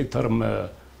የግሉን ሴክተር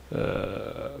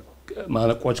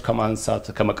ማነቆች ከማንሳት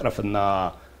ከመቅረፍና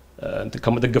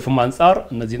ከመደገፍም አንፃር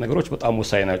እነዚህ ነገሮች በጣም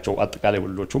ወሳኝ ናቸው አጠቃላይ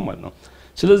ሁሉዎቹም ማለት ነው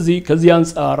ስለዚህ ከዚህ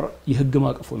አንፃር የህግ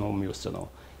ማቀፉ ነው የሚወስነው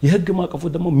የህግ ማቀፉ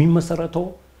ደግሞ የሚመሰረተው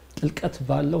ጥልቀት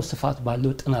ባለው ስፋት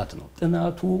ባለው ጥናት ነው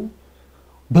ጥናቱ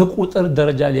በቁጥር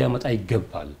ደረጃ ሊያመጣ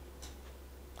ይገባል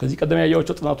ከዚህ ቀደም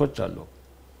ያያቸው ጥናቶች አሉ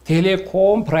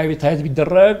ቴሌኮም ፕራይቬታይዝ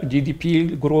ቢደረግ ጂዲፒ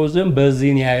ግሮዝን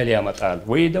በዚህን ያህል ያመጣል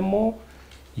ወይ ደግሞ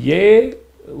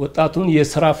ወጣቱን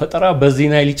የሥራ ፈጠራ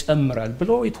በዚህን ያህል ይጨምራል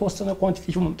ብሎ የተወሰነ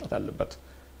ኳንቲቲው መምጣት አለበት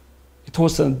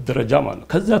የተወሰነ ደረጃ ማለት ነው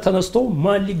ከዛ ተነስቶ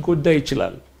ማን ሊጎዳ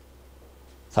ይችላል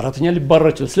ሰራተኛ ሊባረር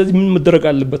ይችላል ስለዚህ ምን መደረግ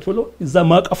አለበት ብሎ እዛ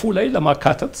ማቀፉ ላይ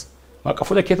ለማካተት ማቀፉ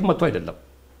ላይ ከየት መጥቶ አይደለም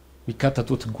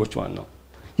የሚካተቱት ህጎች ማለት ነው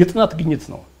የጥናት ግኝት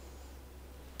ነው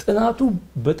ጥናቱ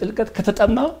በጥልቀት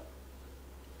ከተጠና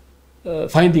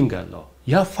ፋይንዲንግ አለው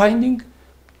ያ ፋይንዲንግ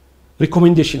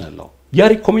ሪኮሜንዴሽን አለው ያ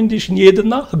ሪኮሜንዴሽን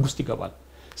ይሄድና ህግ ውስጥ ይገባል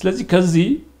ስለዚህ ከዚህ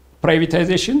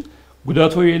ፕራይቬታይዜሽን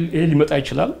ጉዳቱ ሊመጣ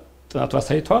ይችላል ጥናቱ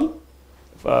አሳይቷል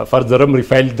ፈርዘርም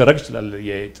ሪፋይል ሊደረግ ይችላል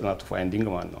የጥናቱ ፋይንዲንግ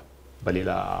ማለት ነው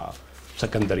በሌላ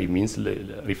ሰከንደሪ ሚንስ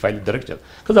ሪፋይል ሊደረግ ይችላል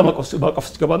ከዛ ማቀፍ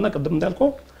ውስጥ ገባና ቀደም እንዳልከው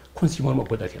ኮንሱመር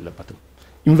መጎዳት የለበትም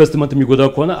ኢንቨስትመንት የሚጎዳ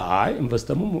ከሆነ አይ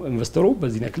ኢንቨስተሩ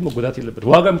በዚህ ያክል መጎዳት የለበትም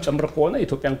ዋጋ የሚጨምር ከሆነ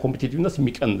ኢትዮጵያን ኮምፒቲቲቭነስ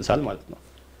የሚቀንሳል ማለት ነው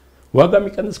ዋጋ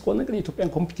የሚቀንስ ከሆነ ግን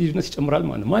ኢትዮጵያን ኮምፒቲቲቭነስ ይጨምራል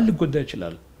ማለት ነው ማን ሊጎዳ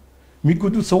ይችላል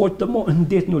የሚጎዱት ሰዎች ደግሞ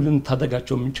እንዴት ነው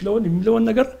ልንታደጋቸው የሚለውን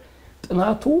ነገር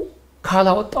ጥናቱ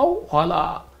ካላወጣው ኋላ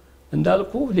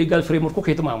እንዳልኩ ሌጋል ፍሬምወርኩ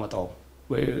ከየትም አመጣው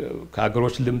ወይ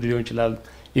ከሀገሮች ልምድ ሊሆን ይችላል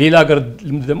የሌላ ሀገር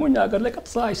ልምድ ደግሞ እኛ ሀገር ላይ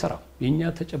ቀጥታ አይሰራም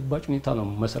የኛ ተጨባጭ ሁኔታ ነው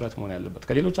መሰረት መሆን ያለበት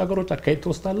ከሌሎች ሀገሮች አካሄድ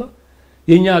ተወስዳለ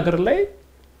የኛ ሀገር ላይ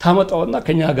ታመጣውና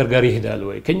ከኛ ሀገር ጋር ይሄዳል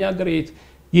ወይ ከኛ ሀገር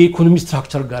የኢኮኖሚ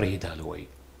ስትራክቸር ጋር ይሄዳል ወይ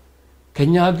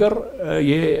ከኛ ሀገር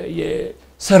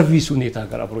የሰርቪስ ሁኔታ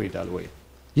ጋር አብሮ ይሄዳል ወይ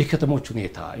የከተሞች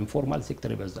ሁኔታ ኢንፎርማል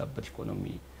ሴክተር የበዛበት ኢኮኖሚ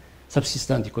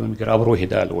ሰብሲስታንት ኢኮኖሚ ጋር አብሮ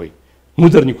ይሄዳል ወይ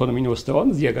ሞደርን ኢኮኖሚ ነው ወስተዋን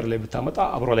እዚህ ሀገር ላይ ብታመጣ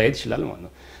አብሮ ላይ ይችላል ማለት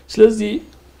ነው ስለዚህ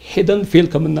ሄደን ፌል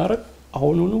ከምናረግ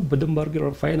አሁኑኑ በደንብ አድርገን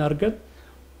ሪፋይን አድርገን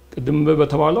ቅድም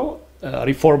በተባለው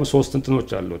ሪፎርም ሶስት እንትኖች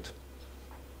አሉት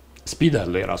ስፒድ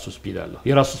አለው የራሱ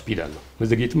ስፒድ አለው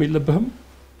መዘግየትም የለብህም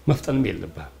መፍጠንም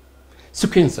የለብህም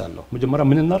ሲኩዌንስ አለው መጀመሪያ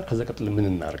ምን እናርግ ከዛ ቀጥል ምን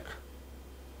እናርግ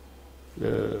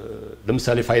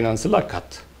ለምሳሌ ፋይናንስ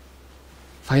ላካት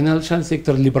ፋይናንሻል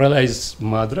ሴክተር ሊበራላይዝ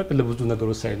ማድረግ ለብዙ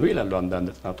ነገሮች ሳይሆን ይላሉ አንዳንድ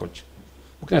ጥናቶች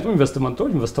ምክንያቱም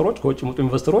ኢንቨስተሮች ከውጭ መጡ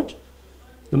ኢንቨስተሮች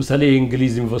ለምሳሌ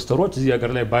የእንግሊዝ ኢንቨስተሮች እዚህ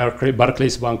ሀገር ላይ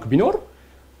ባርክሌይስ ባንክ ቢኖር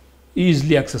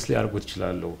ኢዝሊ አክሰስ ሊያደርጉት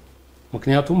ይችላሉ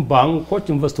ምክንያቱም ባንኮች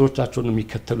ኢንቨስተሮቻቸውን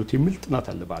የሚከተሉት የሚል ጥናት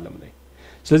አለ በአለም ላይ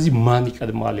ስለዚህ ማን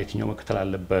ይቀድማል የትኛው መከተል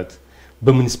አለበት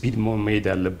በምን ስፒድ መሄድ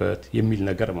አለበት የሚል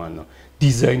ነገር ማለት ነው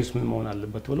ዲዛይንስ ምን መሆን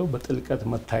አለበት ብለው በጥልቀት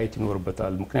መታየት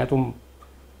ይኖርበታል ምክንያቱም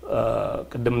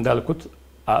ቀደም እንዳልኩት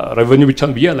ሬቨኒው ብቻ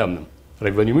ነው ብያለምንም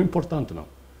ሬቨኒው ኢምፖርታንት ነው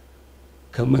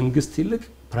ከመንግስት ይልቅ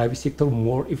ፕራይቬት ሴክተር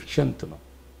ሞር ኤፊሺየንት ነው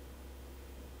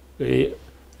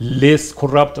ሌስ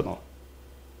ኮራፕት ነው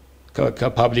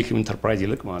ከፐብሊክ ኢንተርፕራይዝ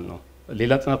ይልቅ ማለት ነው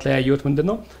ሌላ ጥናት ላይ ያየሁት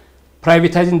ምንድነው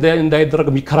ፕራይቬታይዝ እንዳይደረግ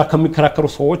የሚከራከሩ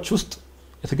ሰዎች ውስጥ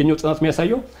የተገኘው ጥናት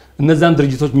የሚያሳየው እነዛን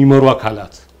ድርጅቶች የሚመሩ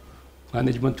አካላት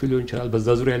ማኔጅመንቱ ሊሆን ይችላል በዛ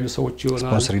ዙሪያ ያሉ ሰዎች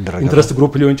ይሆናል ስፖንሰር ይደረጋሉ ኢንትረስት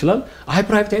ግሩፕ ሊሆን ይችላል አይ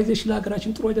ፕራይቬታይዜሽን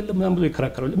ለሀገራችን ጥሩ አይደለም ምናምን ብሎ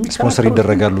ይከራከራሉ ስፖንሰር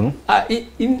ይደረጋሉ ነው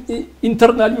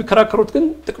ኢንተርናሊ ይከራከሩት ግን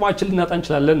ጥቅማችን ልናጣ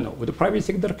እንችላለን ነው ወደ ፕራይቬት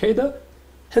ሴክተር ከሄደ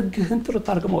ህግህን ጥርት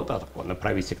አድርገህ ማውጣት እኮ ነው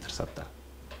ፕራይቬት ሴክተር ሰጣ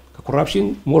ከኮራፕሽን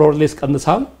ሞር ኦር ሌስ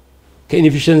ቀንሳል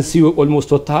ከኢንኤፊሺየንሲ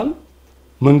ኦልሞስት ወጣል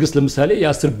መንግስት ለምሳሌ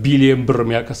የ10 ቢሊዮን ብር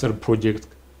የሚያከስር ፕሮጀክት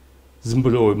ዝም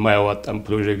ብሎ የማያዋጣም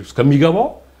ፕሮጀክት ከሚገባው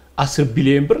 10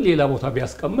 ቢሊዮን ብር ሌላ ቦታ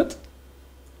ቢያስቀምጥ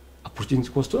ኦፖርቹኒቲ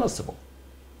ኮስቱን አስበው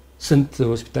ስንት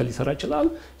ሆስፒታል ሊሰራ ይችላል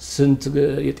ስንት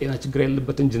የጤና ችግር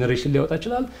ያለበትን ጄነሬሽን ሊያወጣ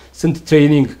ይችላል ስንት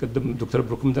ትሬኒንግ ቅድም ዶክተር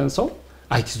ብሩክ እንደነሳው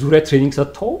አይቲ ዙሪያ ትሬኒንግ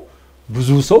ሰጥተው ብዙ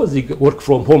ሰው እዚህ ወርክ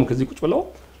ፍሮም ሆም ከዚህ ቁጭ ብለው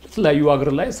ለተለያዩ ሀገር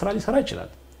ላይ ስራ ሊሰራ ይችላል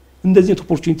እንደዚህ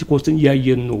ኦፖርቹኒቲ ኮስትን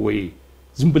ያየን ነው ወይ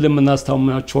ዝም ብለን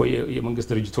እናስተማማቸው የመንግስት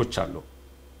ድርጅቶች አሉ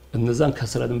እነዛን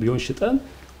ከስራን ቢሆን ሽጠን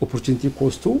ኦፖርቹኒቲ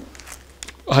ኮስቱ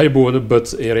ሃይ በሆነበት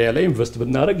ኤሪያ ላይ ኢንቨስት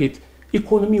ብናደርግ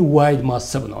ኢኮኖሚ ዋይድ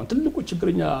ማሰብ ነው ትልቁ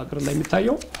ችግርኛ ሀገር ላይ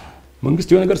የሚታየው መንግስት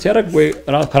የሆነ ነገር ሲያደርግ ወይ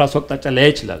ከራሱ አቅጣጫ ላይ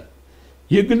ይችላል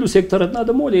የግሉ ሴክተርና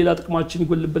ደግሞ ሌላ ጥቅማችን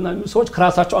ይጎልብናል ሰዎች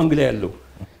ከራሳቸው አንግል ያለው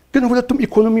ግን ሁለቱም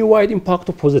ኢኮኖሚ ዋይድ ኢምፓክቱ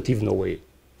ፖዚቲቭ ነው ወይ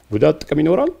ጉዳት ጥቅም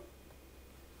ይኖራል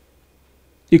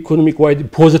ኢኮኖሚክ ዋይድ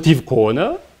ፖዚቲቭ ከሆነ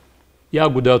ያ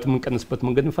ጉዳቱ ምን ቀንስበት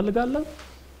መንገድ እንፈልጋለን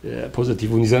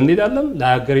ፖዚቲቭን ይዘን እንሄዳለን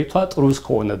ለሀገሪቷ ጥሩ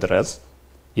እስከሆነ ድረስ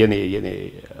የኔ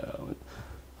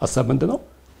ሐሳብ ምንድነው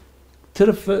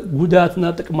ትርፍ ጉዳትና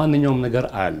ጥቅም ማንኛውም ነገር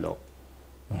አለው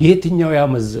የትኛው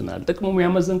ያመዝናል ጥቅሙ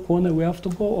ያመዝን ከሆነ we have to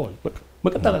go on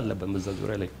መቀጠል አለበት በዛ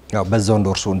ዙሪያ ላይ ያው በዛው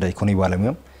እንደርሶ እንደ ኢኮኖሚ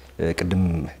ባለሙያም ቅድም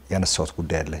ያነሳውት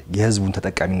ጉዳይ አለ የህዝቡን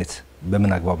ተጠቃሚነት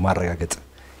በምን አግባብ ማረጋገጥ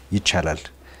ይቻላል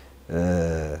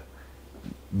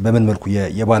በምን መልኩ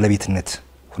የባለቤትነት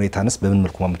ሁኔታንስ በምን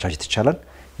መልኩ ማመቻቸት ይቻላል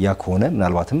ያ ከሆነ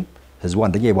ምናልባትም ህዝቡ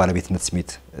አንደኛ የባለቤትነት ስሜት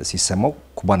ሲሰማው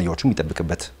ኩባንያዎቹም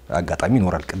የሚጠብቅበት አጋጣሚ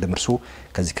ይኖራል ቅድም እርሱ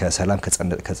ከዚህ ከሰላም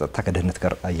ከጸጥታ ከደህንነት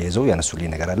ጋር አያይዘው ያነሱልኝ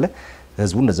ነገር አለ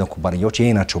ህዝቡ እነዛን ኩባንያዎች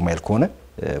የኔናቸው ማይል ከሆነ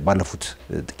ባለፉት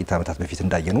ጥቂት አመታት በፊት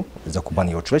እንዳየኑ እዛ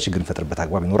ኩባንያዎቹ ላይ ችግር ፈጥርበት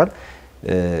አግባብ ይኖራል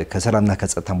ከሰላምና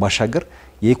ከጸጥታን ባሻገር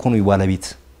የኢኮኖሚ ባለቤት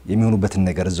የሚሆኑበትን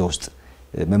ነገር እዛ ውስጥ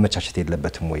መመቻቸት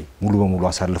የለበትም ወይ ሙሉ በሙሉ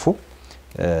አሳልፎ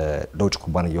ለውጭ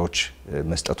ኩባንያዎች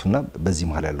መስጠቱና በዚህ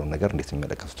መሃል ያለው ነገር እንዴት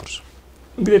የሚመለከቱት እርሱ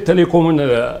እንግዲህ ቴሌኮምን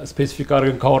ስፔሲፊክ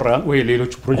አድርገን ካወራን ወይ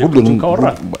ሌሎች ፕሮጀክቶችን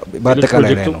ካወራን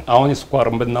በአጠቃላይ ላይ ነው አሁን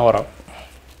ስኳርን ብናወራ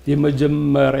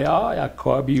የመጀመሪያ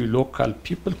የአካባቢ ሎካል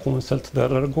ፒፕል ኮንሰልት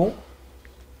ተደርጎ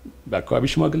በአካባቢ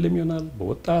ሽማግሌም ይሆናል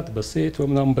በወጣት በሴት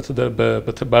ወምናም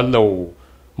በተባለው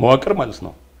መዋቅር ማለት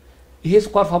ነው ይሄ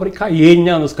ስኳር ፋብሪካ የኛ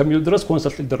ነው እስከሚሉ ድረስ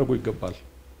ኮንሰልት ሊደረጉ ይገባል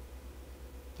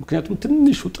ምክንያቱም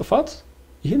ትንሹ ጥፋት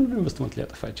ይሄን ኢንቨስትመንት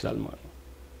ሊያጠፋ ይችላል ማለት ነው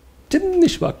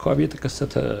ትንሽ በአካባቢ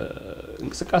የተከሰተ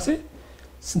እንቅስቃሴ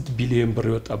ስንት ቢሊዮን ብር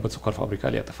የወጣበት ስኳር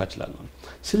ፋብሪካ ሊያጠፋ ይችላል ማለት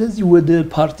ስለዚህ ወደ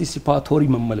ፓርቲሲፓቶሪ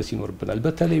መመለስ ይኖርብናል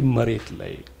በተለይ መሬት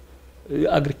ላይ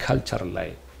አግሪካልቸር ላይ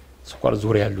ስኳር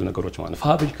ዙሪያ ያሉ ነገሮች ማለት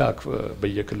ፋብሪካ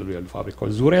በየክልሉ ያሉ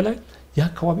ፋብሪካዎች ዙሪያ ላይ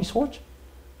የአካባቢ ሰዎች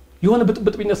የሆነ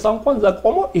ብጥብጥ ቢነሳ እንኳን እዛ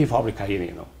ቆሞ ይሄ ፋብሪካ የኔ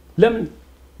ነው ለምን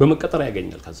በመቀጠር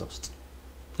ያገኛል ከዛ ውስጥ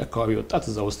የአካባቢ ወጣት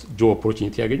እዛ ውስጥ ጆብ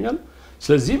ኦፖርቹኒቲ ያገኛል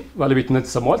ስለዚህ ባለቤትነት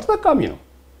ተሰማዋል ተጠቃሚ ነው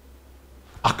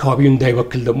አካባቢው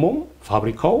እንዳይወክል ደግሞ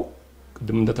ፋብሪካው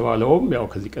ቅድም እንደተባለውም ያው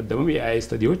ከዚህ ቀደምም የአይ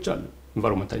ስታዲዎች አሉ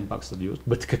ኢንቫይሮንመንታል ኢምፓክት ስታዲዎች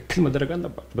በትክክል መደረግ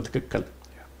አለባቸው በትክክል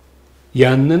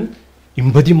ያንን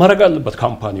ኢምበዲ ማድረግ አለበት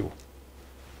ካምፓኒው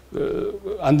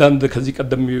አንዳንድ ከዚህ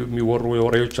ቀደም የሚወሩ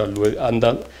ወሬዎች አሉ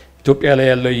አንዳንድ ኢትዮጵያ ላይ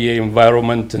ያለው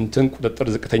የኢንቫይሮንመንት እንትን ቁጥጥር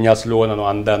ዝቅተኛ ስለሆነ ነው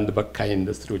አንዳንድ በካይ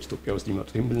ኢንዱስትሪዎች ኢትዮጵያ ውስጥ ይመጡ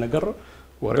የሚል ነገር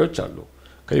ወሬዎች አሉ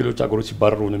ከሌሎች ሀገሮች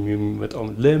ሲባረሩ ነው የሚመጣው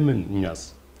ለምን እኛስ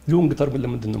ሎንግ ተርም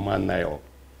ለምንድን ነው ማናየው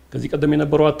ከዚህ ቀደም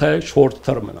የነበረው አታይ ሾርት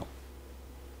ተርም ነው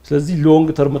ስለዚህ ሎንግ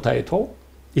ተርም ታይቶ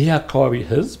ይሄ አካባቢ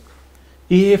ህዝብ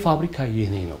ይሄ ፋብሪካ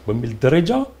የኔ ነው በሚል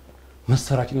ደረጃ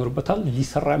መሰራት ይኖርበታል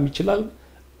ሊሰራም ይችላል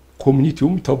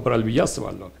ኮሚኒቲውም ተወብራል ብዬ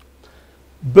አስባለሁ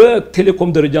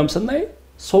በቴሌኮም ደረጃም ስናይ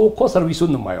ሰው እኮ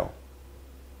ሰርቪሱን ነው ማየው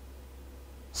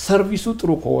ሰርቪሱ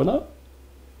ጥሩ ከሆነ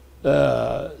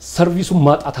ሰርቪሱን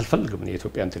ማጣት አልፈልግም ነው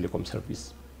የኢትዮጵያን ቴሌኮም ሰርቪስ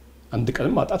አንድ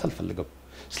ቀንም ማጣት አልፈልግም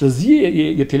ስለዚህ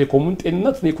የቴሌኮሙን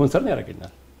ጤንነት ነው ኮንሰርን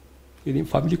ያደርገኛል የኔም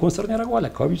ፋሚሊ ኮንሰርን ያደርገዋል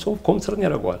አካባቢ ሰው ኮንሰርን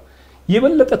ያደርገዋል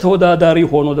የበለጠ ተወዳዳሪ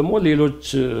ሆኖ ደግሞ ሌሎች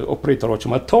ኦፕሬተሮች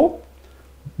መጥተው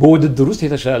በውድድር ውስጥ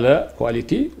የተሻለ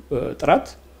ኳሊቲ ጥራት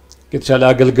የተሻለ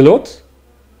አገልግሎት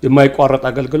የማይቋረጥ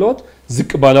አገልግሎት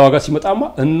ዝቅ ባለ ዋጋ ሲመጣማ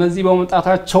እነዚህ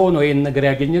በመጣታቸው ነው ይሄን ነገር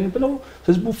ያገኘን ብለው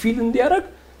ህዝቡ ፊል እንዲያደርግ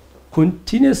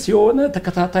ኮንቲኒየስ የሆነ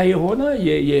ተከታታይ የሆነ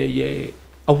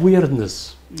የአዌርነስ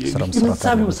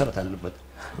የምሳሌ መሰረት አለበት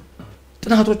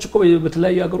ጥናቶች እኮ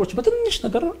በተለያዩ ሀገሮች በትንሽ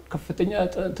ነገር ከፍተኛ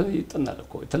ይጠናል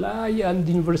እኮ የተለያየ አንድ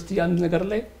ዩኒቨርሲቲ አንድ ነገር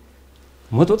ላይ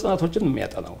 100 ጥናቶችን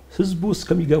የሚያጠናው ህዝቡ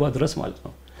እስከሚገባ ድረስ ማለት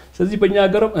ነው ስለዚህ በእኛ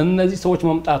ሀገርም እነዚህ ሰዎች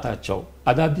መምጣታቸው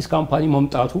አዳዲስ ካምፓኒ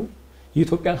መምጣቱ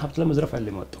የኢትዮጵያን ሀብት ለመዝረፍ ያለ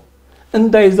መጣው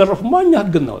እንዳይዘረፍ ማኛ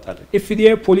ህግ እናወጣለን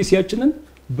ኤፍዲአይ ፖሊሲያችንን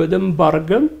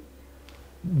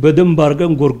በደንብ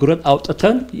አርገን ጎርጉረን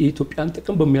አውጥተን የኢትዮጵያን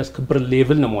ጥቅም በሚያስከብር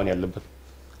ሌቭል ነው መሆን ያለበት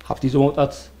ሀብት ይዞ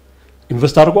መውጣት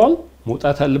ኢንቨስት አድርጓል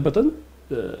መውጣት ያለበትን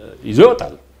ይዞ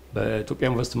ይወጣል በኢትዮጵያ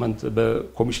ኢንቨስትመንት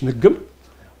በኮሚሽን ህግም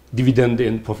ዲቪደንድ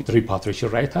ኤንድ ፕሮፊት ሪፓትሪዬሽን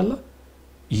ራይት አለ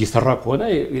እየሰራ ከሆነ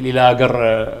ሌላ ሀገር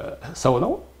ሰው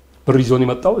ነው ብር ይዞ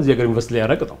የመጣው እዚህ ሀገር ኢንቨስት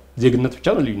ሊያደርግ ነው ዜግነት ብቻ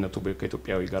ነው ልዩነቱ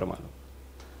ከኢትዮጵያዊ ጋር ማለት ነው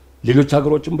ሌሎች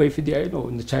ሀገሮችም በኤፍዲአይ ነው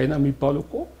እንደ ቻይና የሚባሉ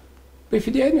እኮ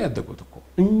በኤፍዲአይ ነው ያደጉት እኮ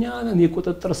እኛንን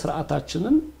የቁጥጥር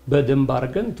ስርዓታችንን በደንብ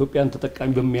አድርገን ኢትዮጵያን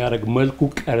ተጠቃሚ በሚያደርግ መልኩ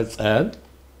ቀርጸን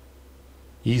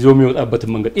ይዞ የሚወጣበት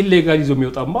መንገድ ኢሌጋል ይዞ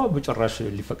የሚወጣማ በጭራሽ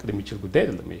ሊፈቅድ የሚችል ጉዳይ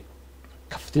አይደለም ይሄ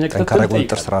ከፍተኛ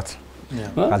ቁጥጥር ስርዓት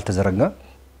አልተዘረጋ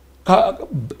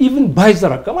ኢቭን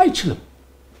ባይዘረጋም አይችልም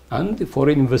አንድ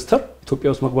ፎሬን ኢንቨስተር ኢትዮጵያ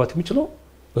ውስጥ መግባት የሚችለው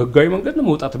በህጋዊ መንገድ ነው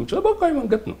መውጣት የሚችለው በህጋዊ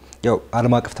መንገድ ነው ያው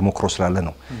ዓለም አቀፍ ተሞክሮ ስላለ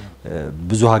ነው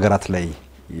ብዙ ሀገራት ላይ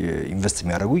ኢንቨስት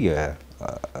የሚያደርጉ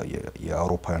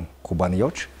የአውሮፓውያን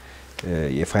ኩባንያዎች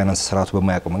የፋይናንስ ስርዓቱ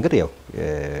በማያውቀው መንገድ ያው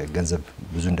ገንዘብ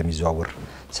ብዙ እንደሚዘዋወር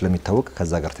ስለሚታወቅ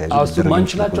ከዛ ጋር ተያይዞ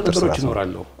ማንችላቸው ነገሮች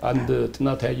ይኖራሉ አንድ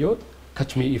ጥናት ያየው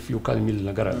catch me if you can የሚል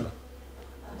ነገር አለ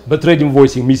በትሬድ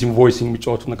ኢንቮይሲንግ ሚስ ኢንቮይሲንግ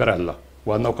የሚጫወቱ ነገር አለ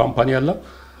ዋናው ካምፓኒ አለ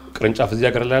ቅርንጫፍ እዚህ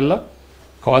ሀገር ላይ አለ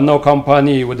ከዋናው ካምፓኒ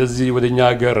ወደዚህ ወደኛ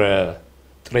ሀገር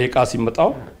ጥሬ ዕቃ ሲመጣው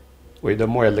ወይ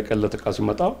ደግሞ ያለቀለት ዕቃ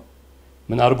ሲመጣው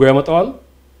ምን አድርጎ ያመጣዋል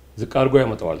ዝቅ አድርጎ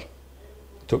ያመጣዋል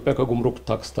ኢትዮጵያ ከጉምሩክ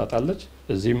ታክስ ታጣለች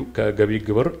እዚህም ከገቢ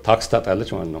ግብር ታክስ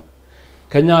ታጣለች ማለት ነው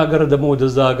ከኛ ሀገር ደግሞ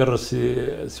ወደዛ ሀገር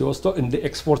ሲወስደው እንደ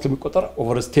ኤክስፖርት የሚቆጠር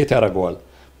ኦቨርስቴት ያደርገዋል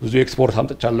ብዙ ኤክስፖርት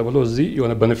አምጥቻለሁ ብሎ እዚህ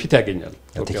የሆነ ቤኔፊት ያገኛል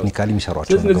ቴክኒካሊ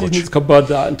የሚሰሯቸው ነገሮች እነዚህ ከባድ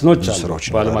እንትኖች አሉ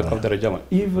በዓለም አቀፍ ደረጃ ማለት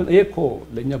ኢቭን ኤኮ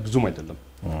ለኛ ብዙም አይደለም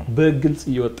በግልጽ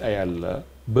እየወጣ ያለ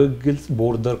በግልጽ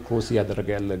ቦርደር ክሮስ ያደረገ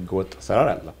ያለ ገወጥ ሰራር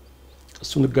አለ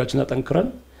እሱን ህጋችን አጠንክረን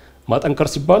ማጠንከር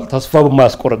ሲባል ተስፋ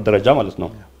በማያስቆርጥ ደረጃ ማለት ነው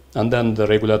አንዳንድ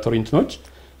ሬጉላቶሪ እንትኖች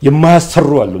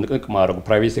የማያሰሩ አሉ ንቅንቅ ማድረጉ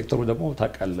ፕራይቬት ሴክተሩ ደግሞ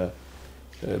ታውቃለ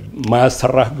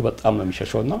ማያሰራ ህግ በጣም ነው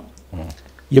የሚሸሸውና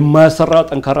የማያሰራ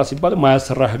ጠንካራ ሲባል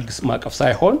ማያሰራ ህግ ማቀፍ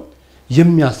ሳይሆን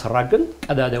የሚያሰራ ግን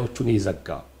ቀዳዳዎቹን ይዘጋ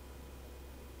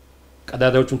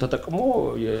ቀዳዳዎቹን ተጠቅሞ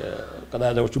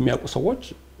ቀዳዳዎቹ የሚያውቁ ሰዎች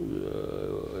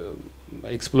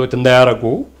ኤክስፕሎይት እንዳያረጉ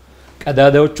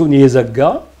ቀዳዳዎቹን ይዘጋ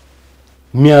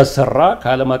የሚያሰራ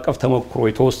ከዓለም አቀፍ ተሞክሮ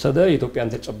የተወሰደ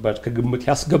የኢትዮጵያን ተጨባጭ ከግምት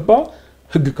ያስገባ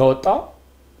ህግ ካወጣ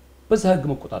በዛ ህግ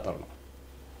መቆጣጠር ነው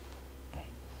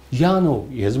ያ ነው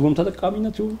የህዝቡን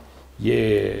ተጠቃሚነት ይሁን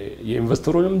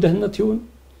የኢንቨስተሩንም ደህንነት ይሁን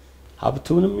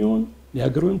ሀብቱንም ይሁን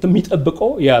የሀገሩን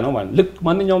የሚጠብቀው ያ ነው ማለት ልክ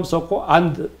ማንኛውም ሰው እኮ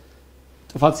አንድ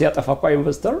ጥፋት ሲያጠፋ እኮ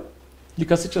ኢንቨስተር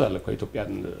ሊከስ ይችላል እኮ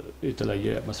ኢትዮጵያን የተለያየ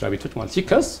መስሪያ ቤቶች ማለት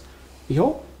ሲከስ ይሄው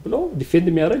ብሎ ዲፌንድ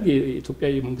የሚያደርግ የኢትዮጵያ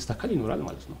የመንግስት አካል ይኖራል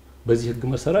ማለት ነው በዚህ ህግ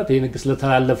መሰረት ይሄን ህግ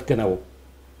ስለተላለፍክ ነው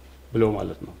ብሎ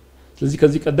ማለት ነው ስለዚህ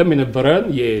ከዚህ ቀደም የነበረን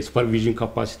የሱፐርቪዥን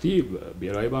ካፓሲቲ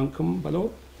ብሔራዊ ባንክም ብለው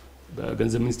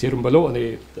በገንዘብ ሚኒስቴርም ብለው እኔ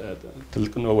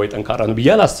ትልቅ ነው ወይ ጠንካራ ነው ብዬ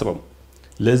አላስብም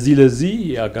ለዚህ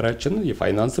የሀገራችን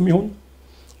የፋይናንስም ይሁን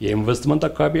የኢንቨስትመንት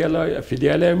አካባቢ ያለ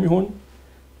ኤፍዲአይ ላይ ይሁን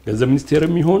ገንዘብ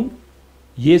ሚኒስቴርም ይሁን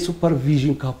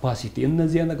የሱፐርቪዥን ካፓሲቲ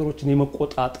እነዚህ ነገሮችን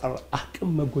የመቆጣጠር አቅም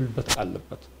መጎልበት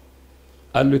አለበት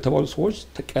አሉ የተባሉ ሰዎች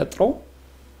ተቀጥረው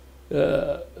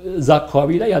እዛ አካባቢ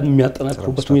ላይ ያን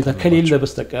የሚያጠናክሩበት ሁኔታ ከሌለ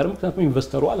በስተቀር ምክንያቱም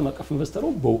ኢንቨስተሩ ዓለም አቀፍ ኢንቨስተሩ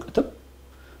በእውቀትም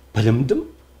በልምድም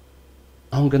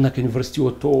አሁን ገና ከዩኒቨርሲቲ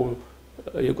ወጥቶ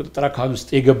የቁጥጥር አካል ውስጥ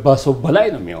የገባ ሰው በላይ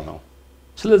ነው የሚሆነው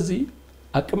ስለዚህ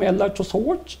አቅም ያላቸው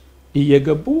ሰዎች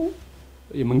እየገቡ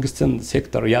የመንግስትን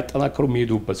ሴክተር ያጠናክሩ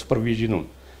የሚሄዱበት ሱፐርቪዥኑን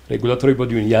ሬጉላቶሪ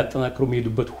ቦዲውን ያጠናክሩ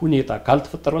የሚሄዱበት ሁኔታ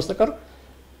ካልተፈጠረ በስተቀር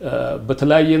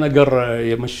በተለያየ ነገር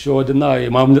የመሸወድና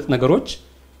የማምለጥ ነገሮች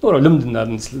ኖሮ ልምድና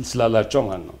ስላላቸው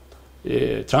ማለት ነው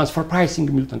ትራንስፈር ፕራይሲንግ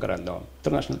የሚሉት ነገር አለ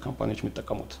ኢንተርናሽናል ካምፓኒዎች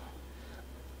የሚጠቀሙት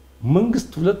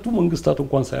መንግስት ሁለቱ መንግስታት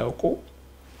እንኳን ሳያውቁ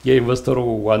የኢንቨስተሩ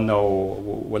ዋናው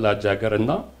ወላጅ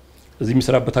ሀገርና እዚህ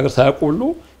የሚሰራበት ሀገር ሳያውቁ ሁሉ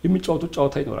የሚጫወቱ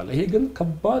ጫወታ ይኖራል ይሄ ግን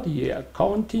ከባድ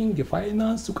የአካውንቲንግ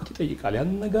የፋይናንስ እውቀት ይጠይቃል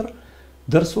ያን ነገር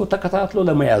ደርሶ ተከታትሎ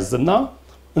ለመያዝና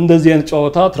እንደዚህ አይነት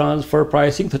ጫወታ ትራንስፈር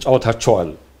ፕራይሲንግ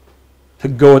ተጫወታቸዋል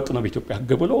ህገወጥ ነው በኢትዮጵያ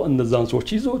ህግ ብሎ እነዛን ሰዎች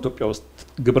ይዞ ኢትዮጵያ ውስጥ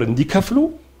ግብር እንዲከፍሉ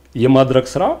የማድረግ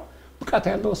ስራ ብቃት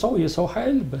ያለው ሰው የሰው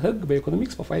ኃይል በህግ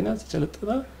በኢኮኖሚክስ በፋይናንስ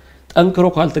የሰለጠነ ጠንክሮ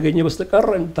ካልተገኘ በስተቀር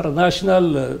ኢንተርናሽናል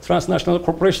ትራንስናሽናል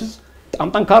ኮርፖሬሽንስ በጣም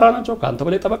ጠንካራ ናቸው ካንተ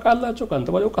በላይ ጠበቃ አላቸው ካንተ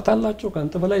በላይ እውቀት አላቸው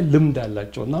ካንተ በላይ ልምድ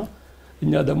አላቸውና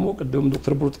እኛ ደግሞ ቅድም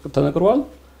ዶክተር ብሩክ ተነግሯል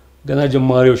ገና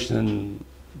ጀማሪዎች ነን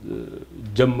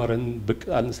ጀመረን ብቅ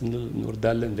አንስን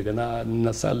እንወርዳለን እንደገና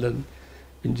እንነሳለን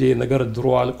እንጂ ነገር ድሮ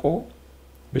አልቆ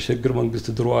በሽግግር መንግስት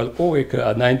ድሮ አልቆ ወይ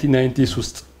ከ1990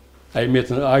 ውስጥ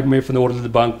አይኤምኤፍ እና ወርልድ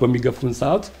ባንክ በሚገፉን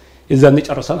ሰዓት የዛኔ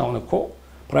ጨርሰን አሁን እኮ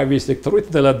ፕራይቬት ሴክተሩ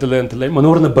የተደላደለ እንትን ላይ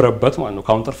መኖር ነበረበት ማለት ነው።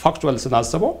 ካውንተር ፋክቹዋል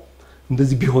ስናስበው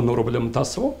እንደዚህ ቢሆን ኖሮ ብለን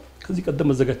የምታስበው ከዚህ ቀደም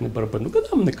መዘጋት ነበረበት ነው። ግን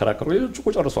የምንከራከረው ሌሎቹ እኮ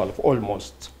ጨርሰዋል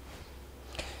ኦልሞስት።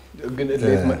 ግን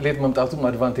ሌት መምጣቱም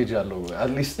አድቫንቴጅ አለው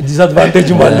አትሊስት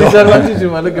ዲስአድቫንቴጅም አለው። ዲስአድቫንቴጅ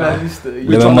ማለት ግን አትሊስት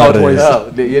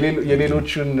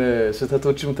የሌሎችን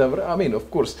ስህተቶችም ተምረ አሜን ኦፍ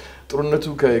ኮርስ ጥሩነቱ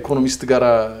ከኢኮኖሚስት ጋር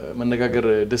መነጋገር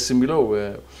ደስ የሚለው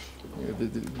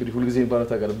እንግዲህ ሁሉ ጊዜ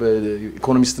ባላታ ጋር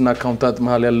በኢኮኖሚስትና አካውንታንት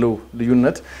መሃል ያለው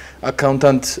ልዩነት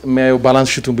አካውንታንት የሚያየው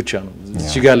ባላንስ ሺቱን ብቻ ነው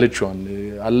እዚህ ጋር ያለችውን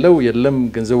አለው የለም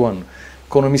ገንዘቧን ነው።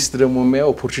 ኢኮኖሚስት ደግሞ የሚያየው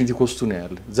ኦፖርቹኒቲ ኮስቱ ነው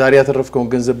ያለ ዛሬ ያተረፍከውን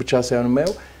ገንዘብ ብቻ ሳይሆን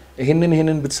የሚያየው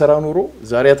ይሄንን ብትሰራ ኖሮ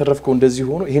ዛሬ ያተረፍከው እንደዚህ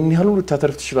ሆኖ ይሄን ያህል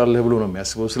ልታተርፍ ትችላለህ ብሎ ነው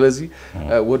የሚያስበው። ስለዚህ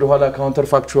ወደ ኋላ ካውንተር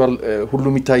ፋክቹዋል ሁሉ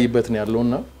የሚታይበት ነው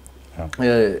ያለውና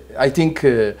I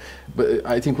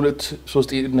think ሁለት ሶስት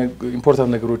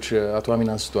ኢምፖርታንት ነገሮች አቶ አሚን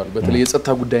አንስተዋል። በተለይ የጸጥታ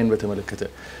ጉዳይን በተመለከተ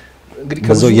እንግዲህ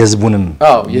ከዛው የህዝቡንም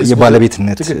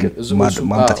የባለቤትነት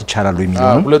ማምጣት ይቻላል ወይ የሚለው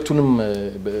ነው። ሁለቱንም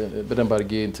በደንብ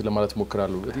አድርጌ እንትን ለማለት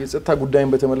ሞክራለሁ። የጸጥታ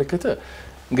ጉዳይን በተመለከተ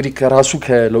እንግዲህ ከራሱ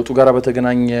ከለውጡ ጋር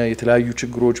በተገናኘ የተለያዩ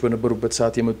ችግሮች በነበሩበት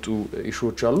ሰዓት የመጡ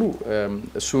ኢሹዎች አሉ።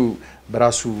 እሱ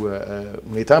በራሱ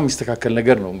ሁኔታ የሚስተካከል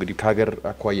ነገር ነው እንግዲህ ከሀገር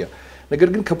አኳያ። ነገር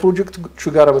ግን ከፕሮጀክቶቹ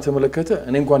ጋር በተመለከተ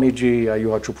እኔ እንኳን ሄጄ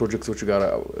ያየኋቸው ፕሮጀክቶች ጋር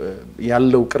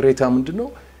ያለው ቅሬታ ምንድነው?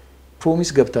 ፕሮሚስ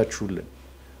ገብታችሁልን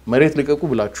መሬት ልቀቁ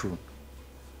ብላችሁን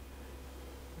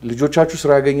ልጆቻችሁ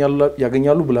ስራ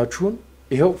ያገኛሉ ብላችሁን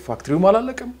ይሄው ፋክትሪውም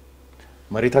አላለቀም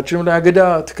መሬታችንም ላይ አገዳ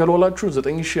ተከለወላችሁ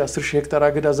 9000 10000 ሄክታር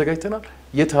አገዳ አዘጋጅተናል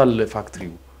የታለ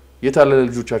ፋክትሪው የታለ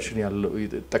ልጆቻችን ያለው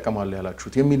ተጠቀማለ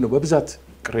ያላችሁት የሚል ነው በብዛት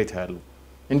ቅሬታ ያለው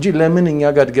እንጂ ለምን እኛ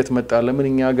ጋር እድገት መጣ ለምን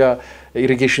እኛ ጋር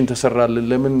ኢሪጌሽን ተሰራልን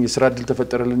ለምን የስራ እድል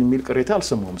ተፈጠረልን የሚል ቅሬታ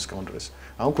አልሰማሁም እስካሁን ድረስ።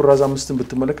 አሁን ኩራዝ አምስትን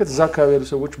ብትመለከት እዛ አካባቢ ያሉ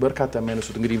ሰዎች በርካታ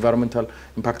የሚያነሱት እንግዲህ ኢንቫይሮንመንታል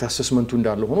ኢምፓክት አሰስመንቱ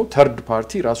እንዳለ ሆኖ ተርድ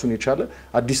ፓርቲ ራሱን የቻለ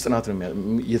አዲስ ጥናት ነው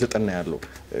እየተጠና ያለው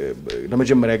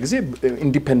ለመጀመሪያ ጊዜ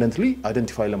ኢንዲፔንደንትሊ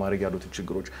አይደንቲፋይ ለማድረግ ያሉት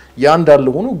ችግሮች ያ እንዳለ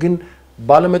ሆኖ ግን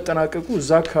ባለመጠናቀቁ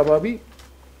እዛ አካባቢ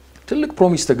ትልቅ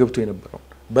ፕሮሚስ ተገብቶ የነበረው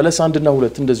በለስ 1 እና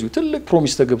 2 እንደዚሁ ትልቅ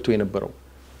ፕሮሚስ ተገብቶ የነበረው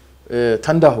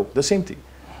ተንዳሆ the same thing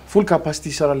full capacity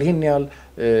ይሰራል ይሄን ያህል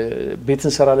ቤት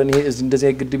እንሰራለን ይሄ እንደዚህ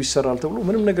አይግድብ ይሰራል ተብሎ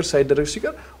ምንም ነገር ሳይደረግ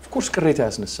ሲቀር of course ቅሬታ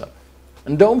ያስነሳል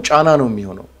እንደውም ጫና ነው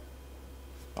የሚሆነው።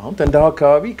 አሁን ተንዳሆ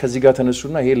አካባቢ ከዚህ ጋር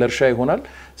ተነሱና ይሄ ለርሻ ይሆናል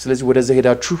ስለዚህ ወደዛ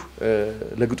ሄዳችሁ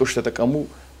ለግጦሽ ተጠቀሙ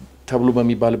ተብሎ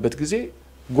በሚባልበት ጊዜ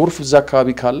ጎርፍ እዛ አካባቢ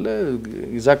ካለ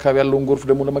እዛ አካባቢ ያለውን ጎርፍ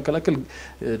ደግሞ ለመከላከል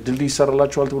ድልድይ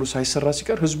ይሰራላችኋል ተብሎ ሳይሰራ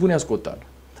ሲቀር ህዝቡን ያስቆጣል።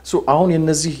 ሶ አሁን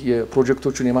የነዚህ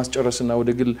የፕሮጀክቶችን የማስጨረስና ወደ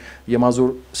ግል የማዞር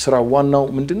ስራ ዋናው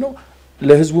ምንድነው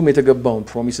ለህዝቡም የተገባውን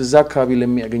ፕሮሚስ እዛ አካባቢ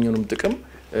ለሚያገኘውንም ጥቅም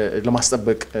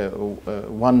ለማስጠበቅ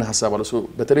ዋና ሐሳብ አለ። ሶ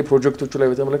በተለይ ፕሮጀክቶቹ ላይ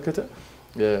በተመለከተ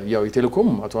ያው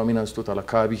የቴሌኮም አቶ አሚን አንስቶታል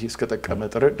አካባቢ እስከ ተቀመ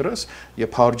ድረስ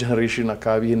የፓወር ጀነሬሽን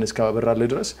አካባቢን እስከ አበራለ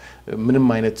ድረስ ምንም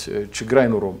አይነት ችግር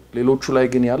አይኖርም። ሌሎቹ ላይ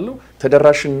ግን ያለው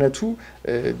ተደራሽነቱ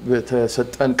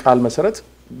በተሰጠን ቃል መሰረት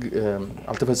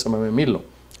አልተፈጸመም የሚል ነው።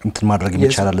 እንትን ማድረግ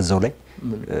ይቻላል እዛው ላይ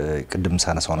ቅድም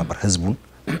ሳነሳው ነበር ህዝቡን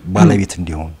ባለቤት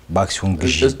እንዲሆን በአክሲዮን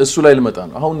ግዢ እሱ ላይ ልመጣ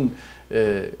ነው። አሁን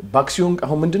በአክሲዮን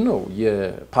አሁን ምንድነው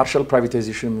የፓርሻል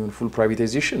ፕራይቬታይዜሽን ፉል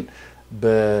ፕራይቬታይዜሽን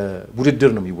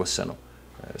በውድድር ነው የሚወሰነው።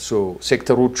 ሶ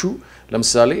ሴክተሮቹ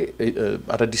ለምሳሌ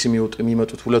አዳዲስ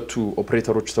የሚመጡት ሁለቱ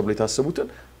ኦፕሬተሮች ተብሎ የታሰቡትን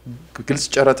ግልጽ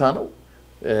ጨረታ ነው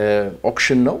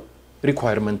ኦክሽን ነው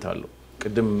ሪኳየርመንት አለው።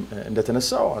 ቅድም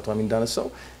እንደተነሳው አቶ አሚን እንዳነሳው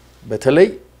በተለይ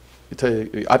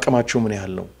አቅማቸው ምን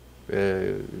ያህል ነው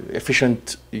ኤፊሽንት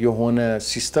የሆነ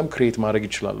ሲስተም ክሬት ማድረግ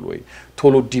ይችላል ወይ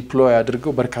ቶሎ ዲፕሎይ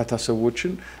አድርገው በርካታ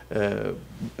ሰዎችን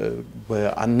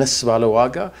በአነስ ባለ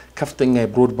ዋጋ ከፍተኛ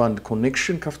የብሮድባንድ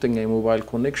ኮኔክሽን ከፍተኛ የሞባይል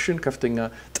ኮኔክሽን ከፍተኛ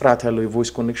ጥራት ያለው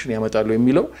የቮይስ ኮኔክሽን ያመጣሉ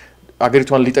የሚለው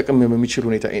አገሪቷን ሊጠቅም የሚችል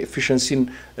ሁኔታ ኤፊሽንሲን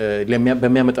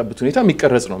በሚያመጣበት ሁኔታ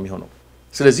የሚቀረጽ ነው የሚሆነው።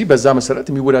 ስለዚህ በዛ መሰረት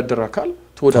የሚወዳደር አካል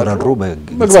ተወዳድሮ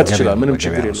መግባት ይችላል ምንም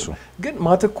ችግር የለም። ግን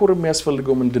ማተኮር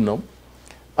የሚያስፈልገው ምንድነው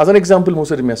አዘን ኤግዛምፕል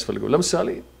መውሰድ የሚያስፈልገው ለምሳሌ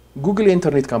ጉግል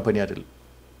የኢንተርኔት ካምፓኒ አይደለም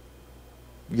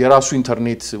የራሱ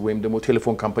ኢንተርኔት ወይም ደግሞ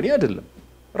ቴሌፎን ካምፓኒ አይደለም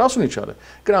ራሱን የቻለ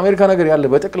ግን አሜሪካ ነገር ያለ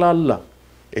በጠቅላላ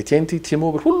AT&T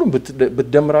T-Mobile ሁሉም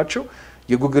በደምራቸው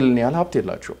የጉግልን ያህል ሀብት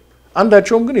የላቸው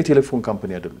አንዳቸውም ግን የቴሌፎን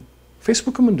ካምፓኒ አይደሉም።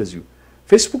 ፌስቡክም እንደዚሁ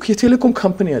ፌስቡክ የቴሌኮም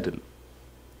ካምፓኒ አይደለም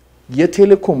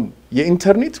የቴሌኮም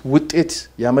የኢንተርኔት ውጤት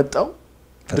ያመጣው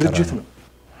ድርጅት ነው።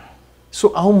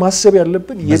 ሶ አሁን ማሰብ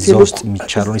ያለብን የቴሌኮም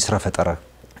የሚቻለው የሥራ ፈጠራ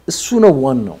እሱ ነው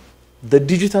ዋናው። the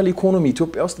digital economy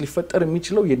ኢትዮጵያ ውስጥ ሊፈጠር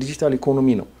የሚችለው የዲጂታል ኢኮኖሚ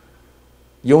ነው።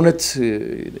 የውነት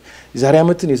የዛሬ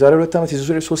ዓመትን የዛሬ 2 ዓመት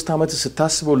የዛሬ 3 ዓመት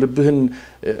ስታስበው ልብህን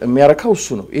የሚያረካው እሱ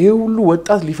ነው ይሄ ሁሉ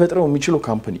ወጣት ሊፈጥረው የሚችለው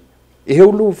ካምፓኒ ይሄ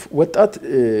ሁሉ ወጣት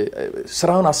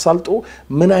ስራውን አሳልጦ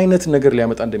ምን አይነት ነገር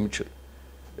ሊያመጣ እንደሚችል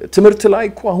ትምርት ላይ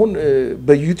እኮ አሁን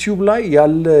በዩቲዩብ ላይ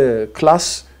ያለ ክላስ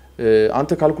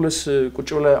አንተ ካልኩለስ ቁጭ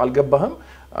ብለህ አልገባህም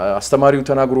አስተማሪው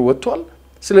ተናግሮ ወጥቷል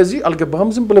ስለዚህ አልገባህም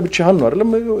ዝም ብለህ ብቻህን ነው አይደለም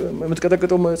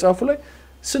የምትቀጠቀጠው መጽሐፉ ላይ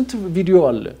ስንት ቪዲዮ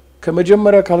አለ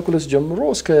ከመጀመሪያ ካልኩለስ ጀምሮ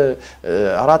እስከ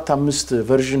 4-5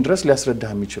 ቨርዥን ድረስ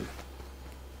ሊያስረዳህ የሚችል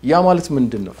ያ ማለት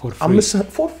ምንድነው 5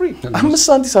 for free 5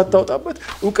 ሳንቲ ሳታወጣበት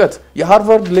ዕውቀት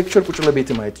የሃርቫርድ ሌክቸር ቁጭ ብለህ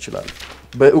ቤት ማየት ይችላል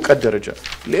በዕውቀት ደረጃ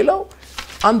ሌላው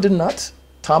አንድ እናት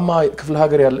ታማ ክፍለ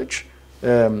ሀገር ያለች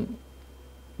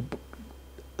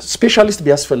ስፔሻሊስት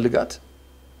ቢያስፈልጋት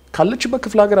ካለችበት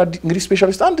ክፍለ ሀገር እንግዲህ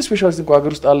ስፔሻሊስት አንድ ስፔሻሊስት እንኳን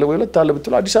ሀገር ውስጥ አለ ወይ ሁለት አለ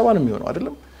ብትለው አዲስ አበባ ነው የሚሆነው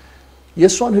አይደለም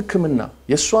የሷን ህክምና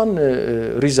የሷን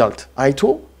ሪዛልት አይቶ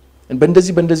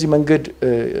በእንደዚህ መንገድ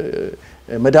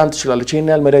መዳን ትችላለች ይሄን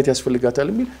ያህል መድኃኒት ያስፈልጋታል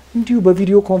የሚል እንዲሁ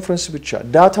በቪዲዮ ኮንፈረንስ ብቻ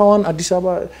ዳታዋን አዲስ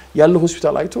አበባ ያለው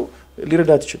ሆስፒታል አይቶ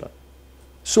ሊረዳት ይችላል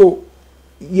ሶ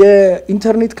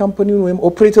የኢንተርኔት ካምፓኒውን ወይም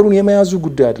ኦፕሬተሩን የመያዙ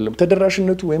ጉዳይ አይደለም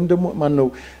ተደራሽነቱ ወይም ደግሞ ማን ነው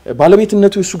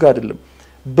ባለቤትነቱ እሱ ጋር አይደለም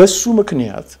በሱ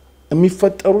ምክንያት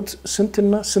የሚፈጠሩት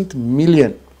ስንትና ስንት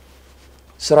ሚሊዮን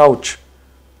ስራዎች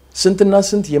ስንትና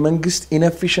ስንት የመንግስት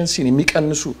ኢንኤፊሺየንሲን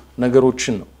የሚቀንሱ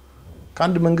ነገሮችን ነው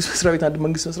ከአንድ መንግስት መስሪያ ቤት አንድ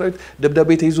መንግስት መስሪያ ቤት ደብዳቤ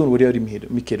ተይዞን ወዲያ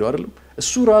የሚሄደው አይደለም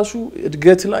እሱ ራሱ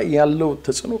እድገት ላይ ያለው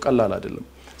ተጽዕኖ ቀላል አይደለም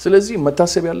ስለዚህ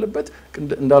መታሰብ ያለበት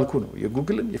እንዳልኩ ነው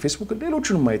የጉግልን የፌስቡክን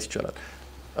ሌሎችንም ማየት ይችላል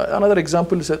another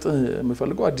example ሰጥህ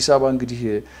የምፈልገው አዲስ አበባ እንግዲህ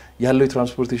ያለው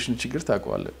የትራንስፖርቴሽን ችግር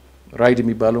ታውቀዋለህ ራይድ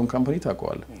የሚባለውን ካምፓኒ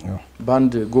ታውቀዋለህ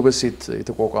ባንድ ጎበዝ ሴት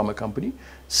የተቋቋመ ካምፓኒ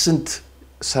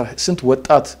ስንት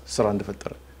ወጣት ስራ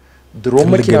እንደፈጠረ ድሮ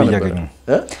መኪና ነበር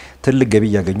ትልቅ ገቢ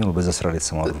ያገኙ ነው በዛ ስራ ላይ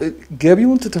ተሰማሩ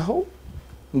ገቢውን ትተው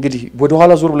እንግዲህ ወደ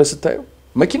ኋላ ዞር ብለህ ስታየው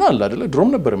መኪና አለ አይደለ ድሮም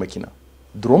ነበር መኪና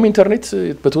ድሮም ኢንተርኔት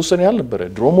በተወሰነ ያህል ነበር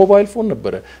ድሮም ሞባይል ፎን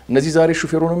ነበር እነዚህ ዛሬ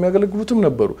ሹፌሩ ነው የሚያገለግሉትም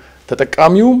ነበሩ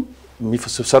ተጠቃሚውም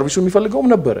ሰርቪሱ የሚፈልገውም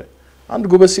ነበር አንድ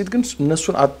ጎበዝ ሴት ግን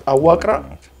እነሱን አዋቅራ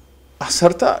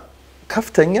አሰርታ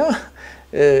ከፍተኛ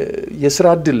የስራ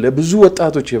እድል ለብዙ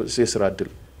ወጣቶች የስራ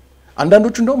እድል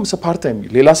አንዳንዶቹ እንደውም ፓርት ታይም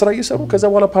ሌላ ስራ እየሰሩ ከዛ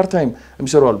በኋላ ፓርት ታይም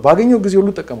የሚሰሩ አሉ ባገኘው ጊዜ ሁሉ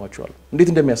ተጠቀማቸዋል እንዴት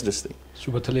እንደሚያስደስተኝ እሱ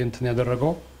በተለይ እንትን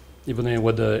ያደረገው ኢቭን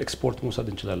ወደ ኤክስፖርት መውሰድ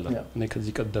እንችላለን እኔ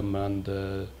ከዚህ ቀደም አንድ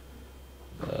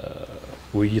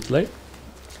ውይይት ላይ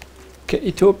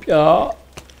ከኢትዮጵያ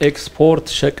ኤክስፖርት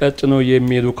ሸቀጥ ነው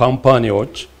የሚሄዱ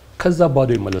ካምፓኒዎች ከዛ ባዶ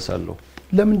ይመለሳሉ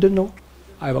ለምንድን ነው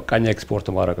አይበቃኛ ኤክስፖርት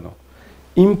ማድረግ ነው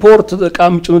ኢምፖርት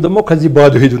ተቃም ጭኑ ደግሞ ከዚህ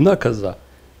ባዶ ሄዱና ከዛ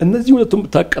እነዚህ ሁለቱም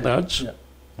ተቀናጅ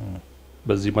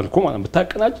በዚህ መልኩ ማለት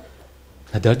ተቀናጅ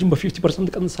ነዳጅን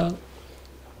በ50% ቀንሳል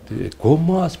ጎማ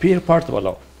ስፔር ፓርት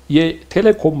ባላው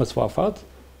የቴሌኮም መስፋፋት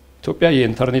ኢትዮጵያ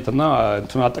የኢንተርኔትና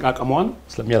እንትን አጠቃቀሟን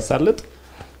ስለሚያሳልጥ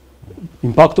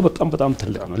ኢምፓክቱ በጣም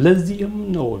ትልቅ ነው ለዚህም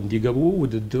ነው እንዲገቡ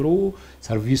ውድድሩ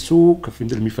ሰርቪሱ ከፍ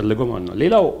እንድል የሚፈልገው ማለት ነው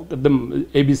ሌላው ቀደም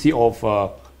ኤቢሲ ኦፍ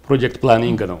ፕሮጀክት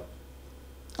ፕላኒንግ ነው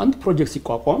አንድ ፕሮጀክት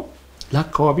ሲቋቋም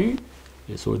ለአካባቢ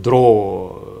ድሮ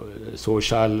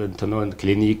ሶሻል እንትኖን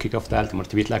ክሊኒክ ይከፍታል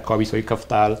ትምህርት ቤት ለአካባቢ ሰው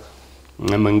ይከፍታል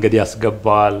መንገድ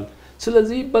ያስገባል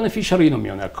ስለዚህ ቤኔፊሻሪ ነው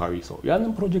የሚሆነው አካባቢ ሰው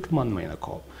ያንን ፕሮጀክት ማን ነው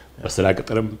ያነካው በስራ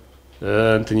ቅጥርም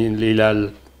እንትን ይላል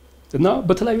እና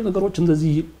በተለያዩ ነገሮች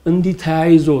እንደዚህ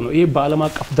እንዲታይዞ ነው ይሄ በአለም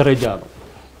አቀፍ ደረጃ ነው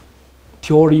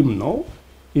ቲዮሪም ነው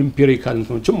ኢምፒሪካል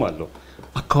እንትኖችም አለው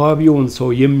አካባቢውን ሰው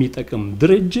የሚጠቅም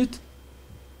ድርጅት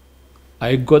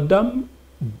አይጎዳም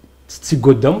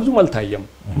ሲጎዳም ብዙ አልታየም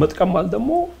መጥቀም ማለት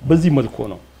ደግሞ በዚህ መልኩ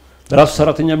ነው ለራሱ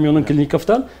ሰራተኛ የሚሆነን ክሊኒክ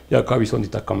ይከፍታል የአካባቢ ሰው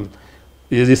እንዲጠቀም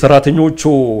የዚህ ሰራተኞቹ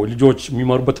ልጆች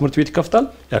የሚማሩበት ትምህርት ቤት ይከፍታል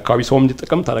የአካባቢ ሰው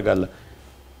እንዲጠቀም ታደርጋለህ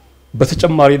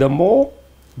በተጨማሪ ደግሞ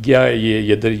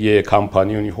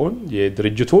የካምፓኒውን ይሆን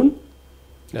የድርጅቱን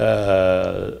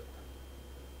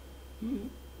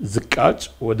ዝቃጭ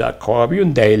ወደ አካባቢው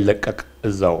እንዳይለቀቅ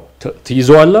እዛው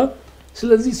ትይዘዋል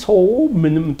ስለዚህ ሰው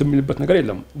ምንም እንትምልበት ነገር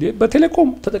የለም በቴሌኮም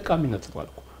ተጠቃሚነት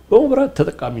ተባልኩ በመብራት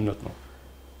ተጠቃሚነት ነው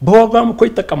በዋጋም እኮ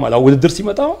ይተቀማል ውድድር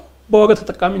ሲመጣ በዋጋ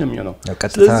ተጠቃሚ ነው የሚሆነው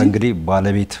ቀጥታ እንግዲህ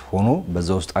ባለቤት ሆኖ በዛ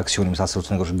ውስጥ አክሲዮን የመሳሰሉት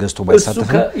ነገሮች ገዝቶ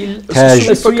ባይሳተፍ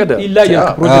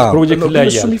ፕሮጀክት ላይ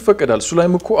እሱ ይፈቀዳል እሱ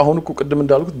ላይም እኮ አሁን እኮ ቅድም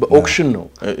እንዳልኩት በኦክሽን ነው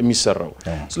የሚሰራው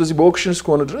ስለዚህ በኦክሽን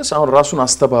እስከሆነ ድረስ አሁን ራሱን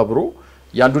አስተባብሮ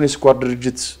ያንዱን የስኳር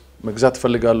ድርጅት መግዛት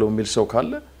ፈልጋለሁ የሚል ሰው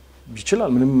ካለ ይችላል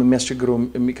ምንም የሚያስቸግረው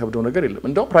የሚከብደው ነገር የለም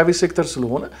እንደው ፕራይቬት ሴክተር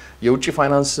ስለሆነ የውጪ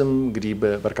ፋይናንስም እንግዲህ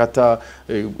በርካታ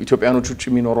ኢትዮጵያኖች ውጪ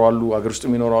የሚኖሩ አሉ አገር ውስጥ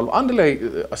የሚኖሩ አሉ አንድ ላይ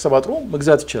አሰባጥሮ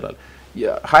መግዛት ይችላል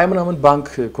የሃይ ምናምን ባንክ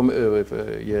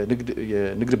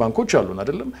የንግድ ባንኮች አሉን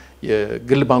አይደለም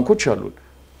የግል ባንኮች አሉን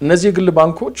እነዚህ የግል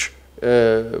ባንኮች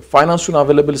ፋይናንሱን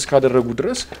አቬለብል እስካደረጉ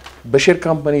ድረስ በሼር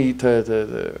ካምፓኒ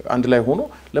አንድ ላይ ሆኖ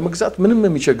ለመግዛት ምንም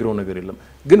የሚቸግረው ነገር የለም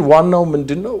ግን ዋናው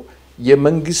ምንድነው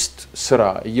የመንግስት ስራ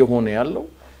እየሆነ ያለው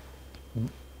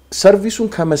ሰርቪሱን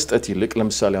ከመስጠት ይልቅ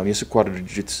ለምሳሌ አሁን የስኳር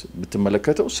ድርጅት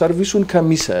ብትመለከተው ሰርቪሱን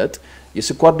ከሚሰጥ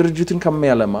የስኳር ድርጅትን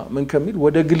ከሚያለማ ምን ከሚል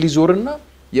ወደ ግል ይዞርና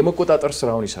የመቆጣጠር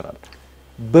ስራውን ይሰራል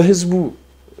በህዝቡ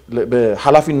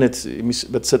በኃላፊነት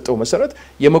በተሰጠው መሰረት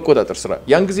የመቆጣጠር ስራ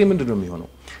ያን ጊዜ ምንድነው የሚሆነው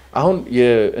አሁን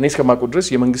እኔ እስከማውቀው ድረስ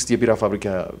የመንግስት የቢራ ፋብሪካ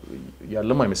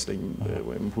ያለም አይመስለኝም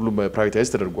ወይም ሁሉም ፕራይቬታይዝ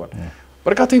ተደርጓል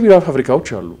በርካታ የቢራ ፋብሪካዎች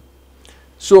አሉ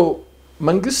ሶ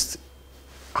መንግስት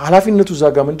ኃላፊነቱ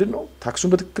ዛጋ ምንድነው ታክሱን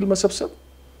በትክክል መሰብሰብ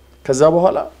ከዛ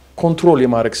በኋላ ኮንትሮል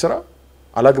የማድረግ ስራ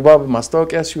አላግባብ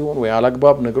ማስታወቂያ ሲሆን ወይ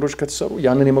አላግባብ ነገሮች ከተሰሩ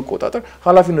ያንን የመቆጣጠር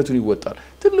ኃላፊነቱን ይወጣል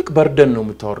ትልቅ በርደን ነው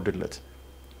የምታወርድለት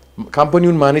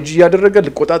ካምፓኒውን ማኔጅ ያደረገ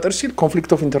ለቆጣጠር ሲል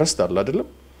ኮንፍሊክት ኦፍ ኢንተረስት አለ አይደለም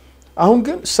አሁን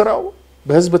ግን ስራው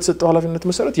በህዝብ በተሰጠው ኃላፊነት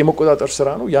መሰረት የመቆጣጠር ስራ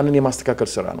ነው ያንን የማስተካከል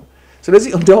ስራ ነው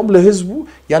ስለዚህ እንደውም ለህዝቡ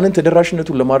ያንን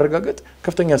ተደራሽነቱን ለማረጋገጥ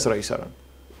ከፍተኛ ስራ ይሰራል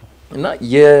እና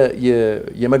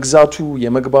የመግዛቱ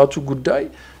የመግባቱ ጉዳይ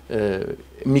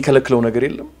የሚከለክለው ነገር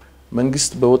የለም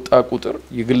መንግስት በወጣ ቁጥር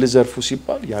የግል ዘርፉ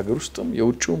ሲባል የሀገር ውስጥም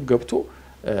የውጭውም ገብቶ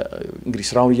እንግዲህ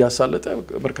ስራውን ያሳለጠ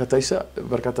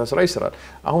በርካታ ስራ ይሰራል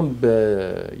አሁን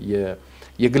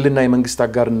የግልና የመንግስት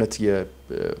አጋርነት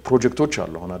የፕሮጀክቶች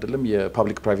አሉ አሁን አይደለም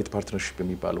የፐብሊክ ፕራይቬት ፓርትነርሺፕ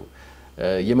የሚባለው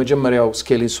የመጀመሪያው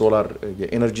ስኬሊንግ ሶላር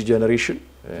የኤነርጂ ጄነሬሽን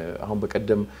አሁን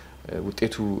በቀደም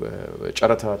ውጤቱ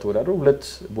ጨረታ ተወዳድሮ ሁለት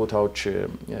ቦታዎች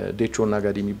ዴቾና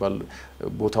ጋዲ የሚባል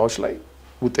ቦታዎች ላይ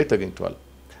ውጤት ተገኝቷል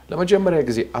ለመጀመሪያ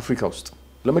ጊዜ አፍሪካ ውስጥ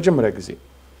ለመጀመሪያ ጊዜ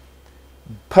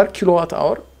ፐር ኪሎዋት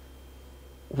አወር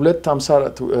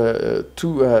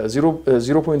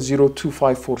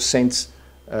 0.0254 ሴንትስ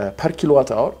ፐር ኪሎዋት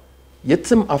አወር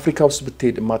የትም አፍሪካ ውስጥ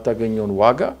ብትሄድ የማታገኘውን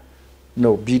ዋጋ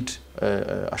ነው ቢድ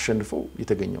አሸንፈው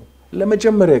የተገኘው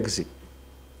ለመጀመሪያ ጊዜ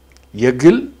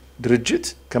የግል ድርጅት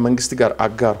ከመንግስት ጋር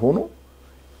አጋር ሆኖ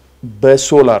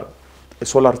በሶላር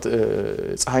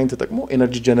ፀሐይን ተጠቅሞ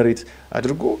ኤነርጂ ጀነሬት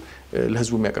አድርጎ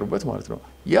ለህዝቡ የሚያቀርብበት ማለት ነው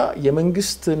ያ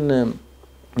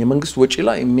የመንግስት ወጪ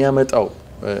ላይ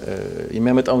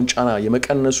የሚያመጣውን ጫና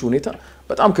የመቀነሱ ሁኔታ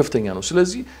በጣም ከፍተኛ ነው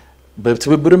ስለዚህ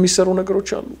በትብብር የሚሰሩ ነገሮች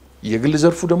አሉ የግል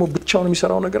ዘርፉ ደግሞ ብቻውን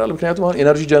የሚሰራው ነገር አለ ምክንያቱም አሁን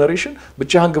ኤነርጂ ጀነሬሽን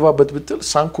ብቻህን ግባበት ብትል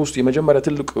ሳንኮስት የመጀመሪያ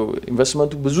ትልቅ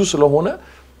ኢንቨስትመንቱ ብዙ ስለሆነ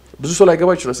ብዙ ሰው ላይ ገባ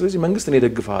ይችላል ስለዚህ መንግስት እኔ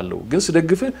ደግፋለሁ ግን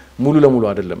ስደግፍ ሙሉ ለሙሉ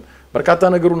አይደለም በርካታ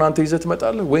ነገሩን አንተ ይዘት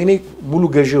መጣለህ ወይኔ ሙሉ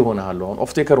ገዢ ሆነሃለሁ አሁን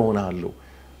ኦፍ ቴከር ሆነሃለሁ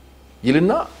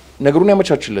ይልና ነገሩን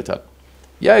ያመቻችለታል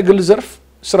ያ የግል ዘርፍ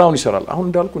ስራውን ይሰራል አሁን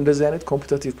እንዳልኩ እንደዚህ አይነት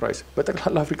ኮምፒቲቲቭ ፕራይስ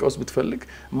በጠቅላላ አፍሪካ ውስጥ ብትፈልግ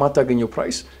የማታገኘው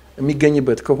ፕራይስ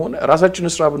የሚገኝበት ከሆነ ራሳችን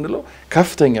ስራ ብንለው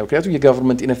ከፍተኛ ምክንያቱም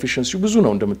የጋቨርንመንት ኢንኤፊሺየንሲ ብዙ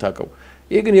ነው እንደምታውቀው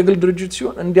ይሄ ግን የግል ድርጅት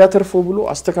ሲሆን እንዲያተርፈው ብሎ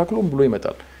አስተካክሎም ብሎ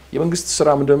ይመጣል የመንግስት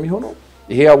ስራም እንደሚሆነው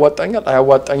ይሄ ያዋጣኛል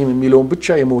አያዋጣኝም የሚለውን ብቻ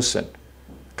የመወሰን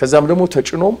ከዛም ደግሞ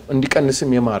ተጭኖም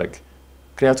እንዲቀንስም የማረግ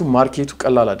ምክንያቱም ማርኬቱ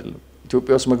ቀላል አይደለም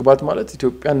ኢትዮጵያ ውስጥ መግባት ማለት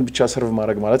ኢትዮጵያን ብቻ ሰርቭ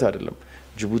ማድረግ ማለት አይደለም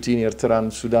ጅቡቲን ኤርትራን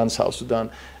ሱዳን ሳውት ሱዳን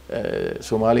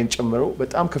ሶማሌን ጨምሮ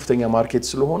በጣም ከፍተኛ ማርኬት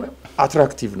ስለሆነ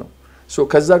አትራክቲቭ ነው ሶ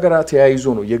ከዛ ጋር ተያይዞ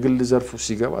ነው የግል ዘርፉ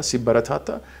ሲገባ ሲበረታታ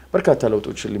በርካታ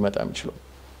ለውጦችን ሊመጣ የሚችለው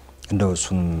እንደው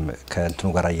እሱን ከእንትኑ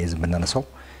ጋር አያይዝ ብናነሳው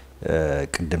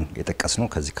ቅድም የጠቀስነው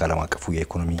ከዚህ ዓለም አቀፉ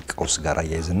የኢኮኖሚ ቀውስ ጋር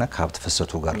አያይዝና ከሀብት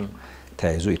ፍሰቱ ጋር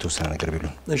ተያይዞ የተወሰነ ነገር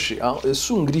ቢሉን እሺ እሱ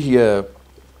እንግዲህ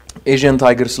የኤዥያን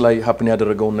ታይገርስ ላይ ሀፕን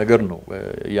ያደረገውን ነገር ነው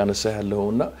ያነሳ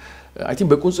ያለውና አይ ቲንክ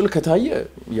በቁንጽል ከታየ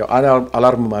ያው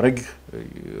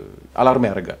አላርም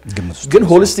ያደርጋል ግን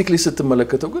ሆሊስቲክሊ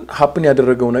ስትመለከተው ግን ሀፕን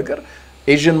ያደረገው ነገር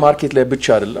ኤዥያን ማርኬት ላይ ብቻ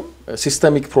አይደለም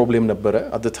ሲስተሚክ ፕሮብሌም ነበረ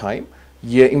አት ዘ ታይም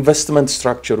የኢንቨስትመንት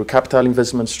ስትራክቸሩ ካፒታል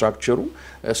ኢንቨስትመንት ስትራክቸሩ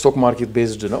ስቶክ ማርኬት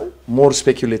ቤዝድ ነው ሞር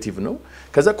ስፔኩሌቲቭ ነው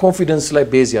ከዛ ኮንፊደንስ ላይ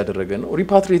ቤዝ ያደረገ ነው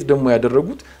ሪፓትሪየት ደግሞ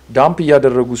ያደረጉት ዳምፕ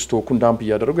ያደረጉ ስቶኩን ዳምፕ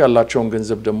ያደረጉ ያላቸውን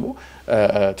ገንዘብ ደግሞ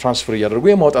ትራንስፈር ያደረጉ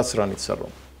የማውጣት ስራ ነው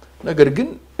የተሰራው ነገር ግን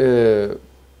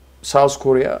ሳውዝ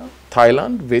ኮሪያ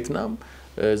ታይላንድ ቪየትናም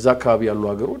እዛ አካባቢ ያሉ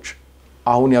ሀገሮች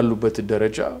አሁን ያሉበት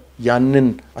ደረጃ ያንን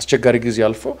አስቸጋሪ ጊዜ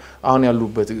አልፈው አሁን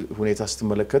ያሉበት ሁኔታ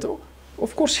ስትመለከተው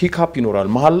ኦፍ ኮርስ ሂካፕ ይኖራል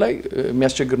መሃል ላይ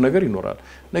የሚያስቸግር ነገር ይኖራል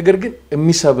ነገር ግን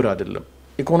የሚሰብር አይደለም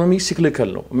ኢኮኖሚ ሲክሊካል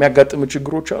ነው የሚያጋጥሙ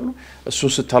ችግሮች አሉ እሱ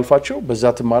ስታልፋቸው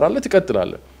በዛ ትማራለህ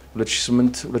ትቀጥላለህ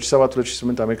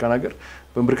 2007 አሜሪካን ሀገር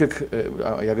በእንብርክክ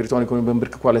የሀገሪቷን ኢኮኖሚ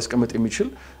በእንብርክኳ ላይ ያስቀምጥ የሚችል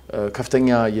ከፍተኛ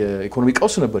የኢኮኖሚ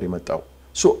ቀውስ ነበር የመጣው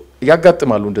ሶ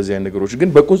ያጋጥማሉ እንደዚህ አይነት ነገሮች ግን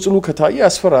በቁንጽሉ ከታየ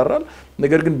ያስፈራራል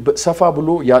ነገር ግን ሰፋ ብሎ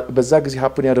በዛ ጊዜ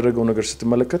ሀፕን ያደረገው ነገር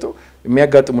ስትመለከተው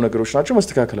የሚያጋጥሙ ነገሮች ናቸው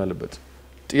መስተካከል አለበት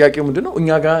ጥያቄው ምንድነው እኛ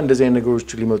ጋር እንደዚህ አይነት ነገሮች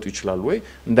ሊመጡ ይችላል ወይ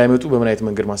እንዳይመጡ በምን አይነት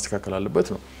መንገድ ማስተካከል አለበት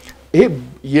ነው ይሄ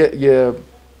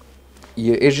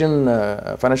የኤዥያን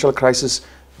ፋይናንሻል ክራይሲስ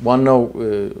ዋናው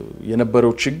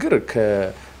የነበረው ችግር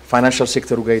ከፋይናንሻል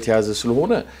ሴክተሩ ጋር የተያዘ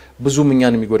ስለሆነ ብዙ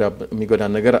ምኛን የሚጎዳ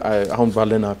ነገር አሁን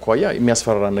ባለና አኳያ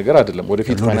የሚያስፈራራ ነገር አይደለም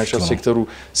ወደፊት ፋይናንሻል ሴክተሩ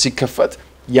ሲከፈት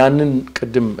ያንን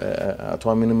ቅድም አቶ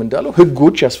አሚንም እንዳለው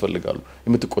ህጎች ያስፈልጋሉ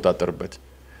የምትቆጣጠርበት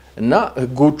እና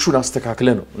ህጎቹን አስተካክለ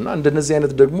ነው እና እንደነዚህ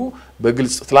አይነት ደግሞ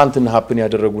በግልጽ ትላንትና ሀፕን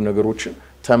ያደረጉ ነገሮችን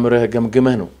ተምረህ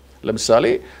ገምግመህ ነው ለምሳሌ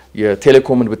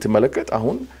የቴሌኮምን ብትመለከት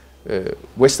አሁን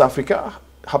ዌስት አፍሪካ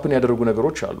ሀፕን ያደረጉ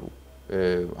ነገሮች አሉ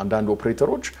አንዳንድ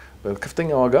ኦፕሬተሮች በከፍተኛ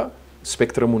ዋጋ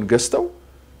ስፔክትረሙን ገዝተው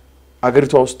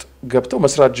አገሪቷ ውስጥ ገብተው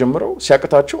መስራት ጀምረው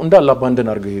ሲያቀታቸው እንዳለ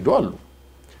አባንደን አድርገው ሄዱ አሉ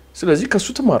ስለዚህ ከሱ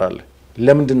ትማራለህ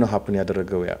ለምንድን ነው ሀፕን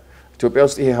ያደረገው ያ ኢትዮጵያ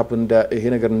ውስጥ ይሄ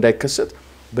ነገር እንዳይከሰት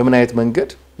በምን አይነት መንገድ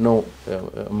ነው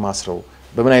ማስረው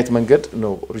በምን አይነት መንገድ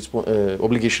ነው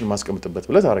ኦብሊጌሽን ማስቀምጥበት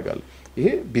ብለ ታረጋለህ ይሄ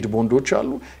ቢድ ቦንዶች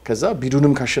አሉ ከዛ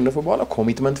ቢዱንም ካሸነፈ በኋላ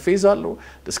ኮሚትመንት ፌዝ አለው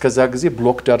እስከዛ ጊዜ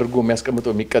ብሎክድ አድርጎ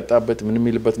የሚያስቀምጠው የሚቀጣበት ምን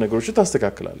የሚልበት ነገሮች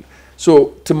ታስተካክላለህ ሶ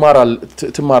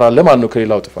ትማራለህ ማለት ነው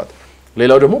ከሌላው ጥፋት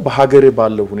ሌላው ደግሞ በሀገር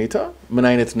ባለው ሁኔታ ምን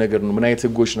አይነት ነገር ነው ምን አይነት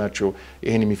ህጎች ናቸው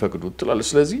ይሄን የሚፈቅዱት ትላለህ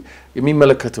ስለዚህ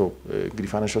የሚመለከተው እንግዲህ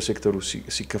ፋይናንሻል ሴክተሩ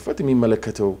ሲከፈት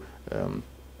የሚመለከተው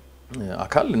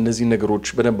አካል እነዚህ ነገሮች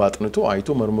በደንብ አጥንቶ አይቶ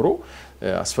መርምሮ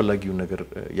አስፈላጊውን ነገር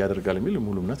ያደርጋል የሚል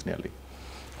ሙሉ እምነት ነው ያለኝ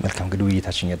መልካም እንግዲህ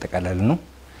ውይይታችን ያጠቃልላል ነው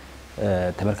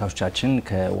ተመልካቾቻችን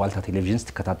ከዋልታ ቴሌቪዥን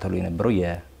ተከታተሉ የነበረው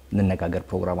የነነጋገር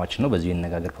ፕሮግራማችን ነው በዚህ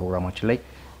የነነጋገር ፕሮግራማችን ላይ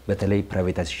በተለይ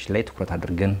ፕራይቬታይዜሽን ላይ ትኩረት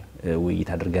አድርገን ውይይት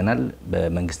አድርገናል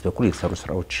በመንግስት በኩል የተሰሩ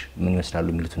ስራዎች ምን ይመስላሉ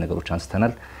የሚሉት ነገሮች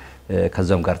አንስተናል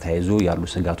ከዛም ጋር ተያይዞ ያሉ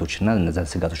ስጋቶችና እነዛን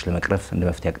ስጋቶች ለመቅረፍ እንደ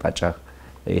መፍትሄ አቅጣጫ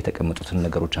የተቀመጡትን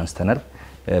ነገሮች አንስተናል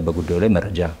በጉዳዩ ላይ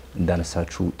መረጃ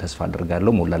እንዳነሳችሁ ተስፋ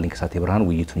አድርጋለሁ ሞላልኝ ከሳቴ ብርሃን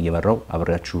ውይይቱን እየመራው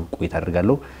አብራችሁ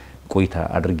ቆይታ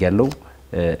አድርጋለሁ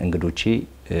እንግዶቼ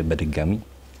በድጋሚ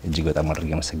እጅግ በጣም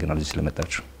አድርጌ አመሰግናለሁ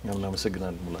ስለመጣችሁ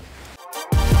እናመሰግናለን ሙላ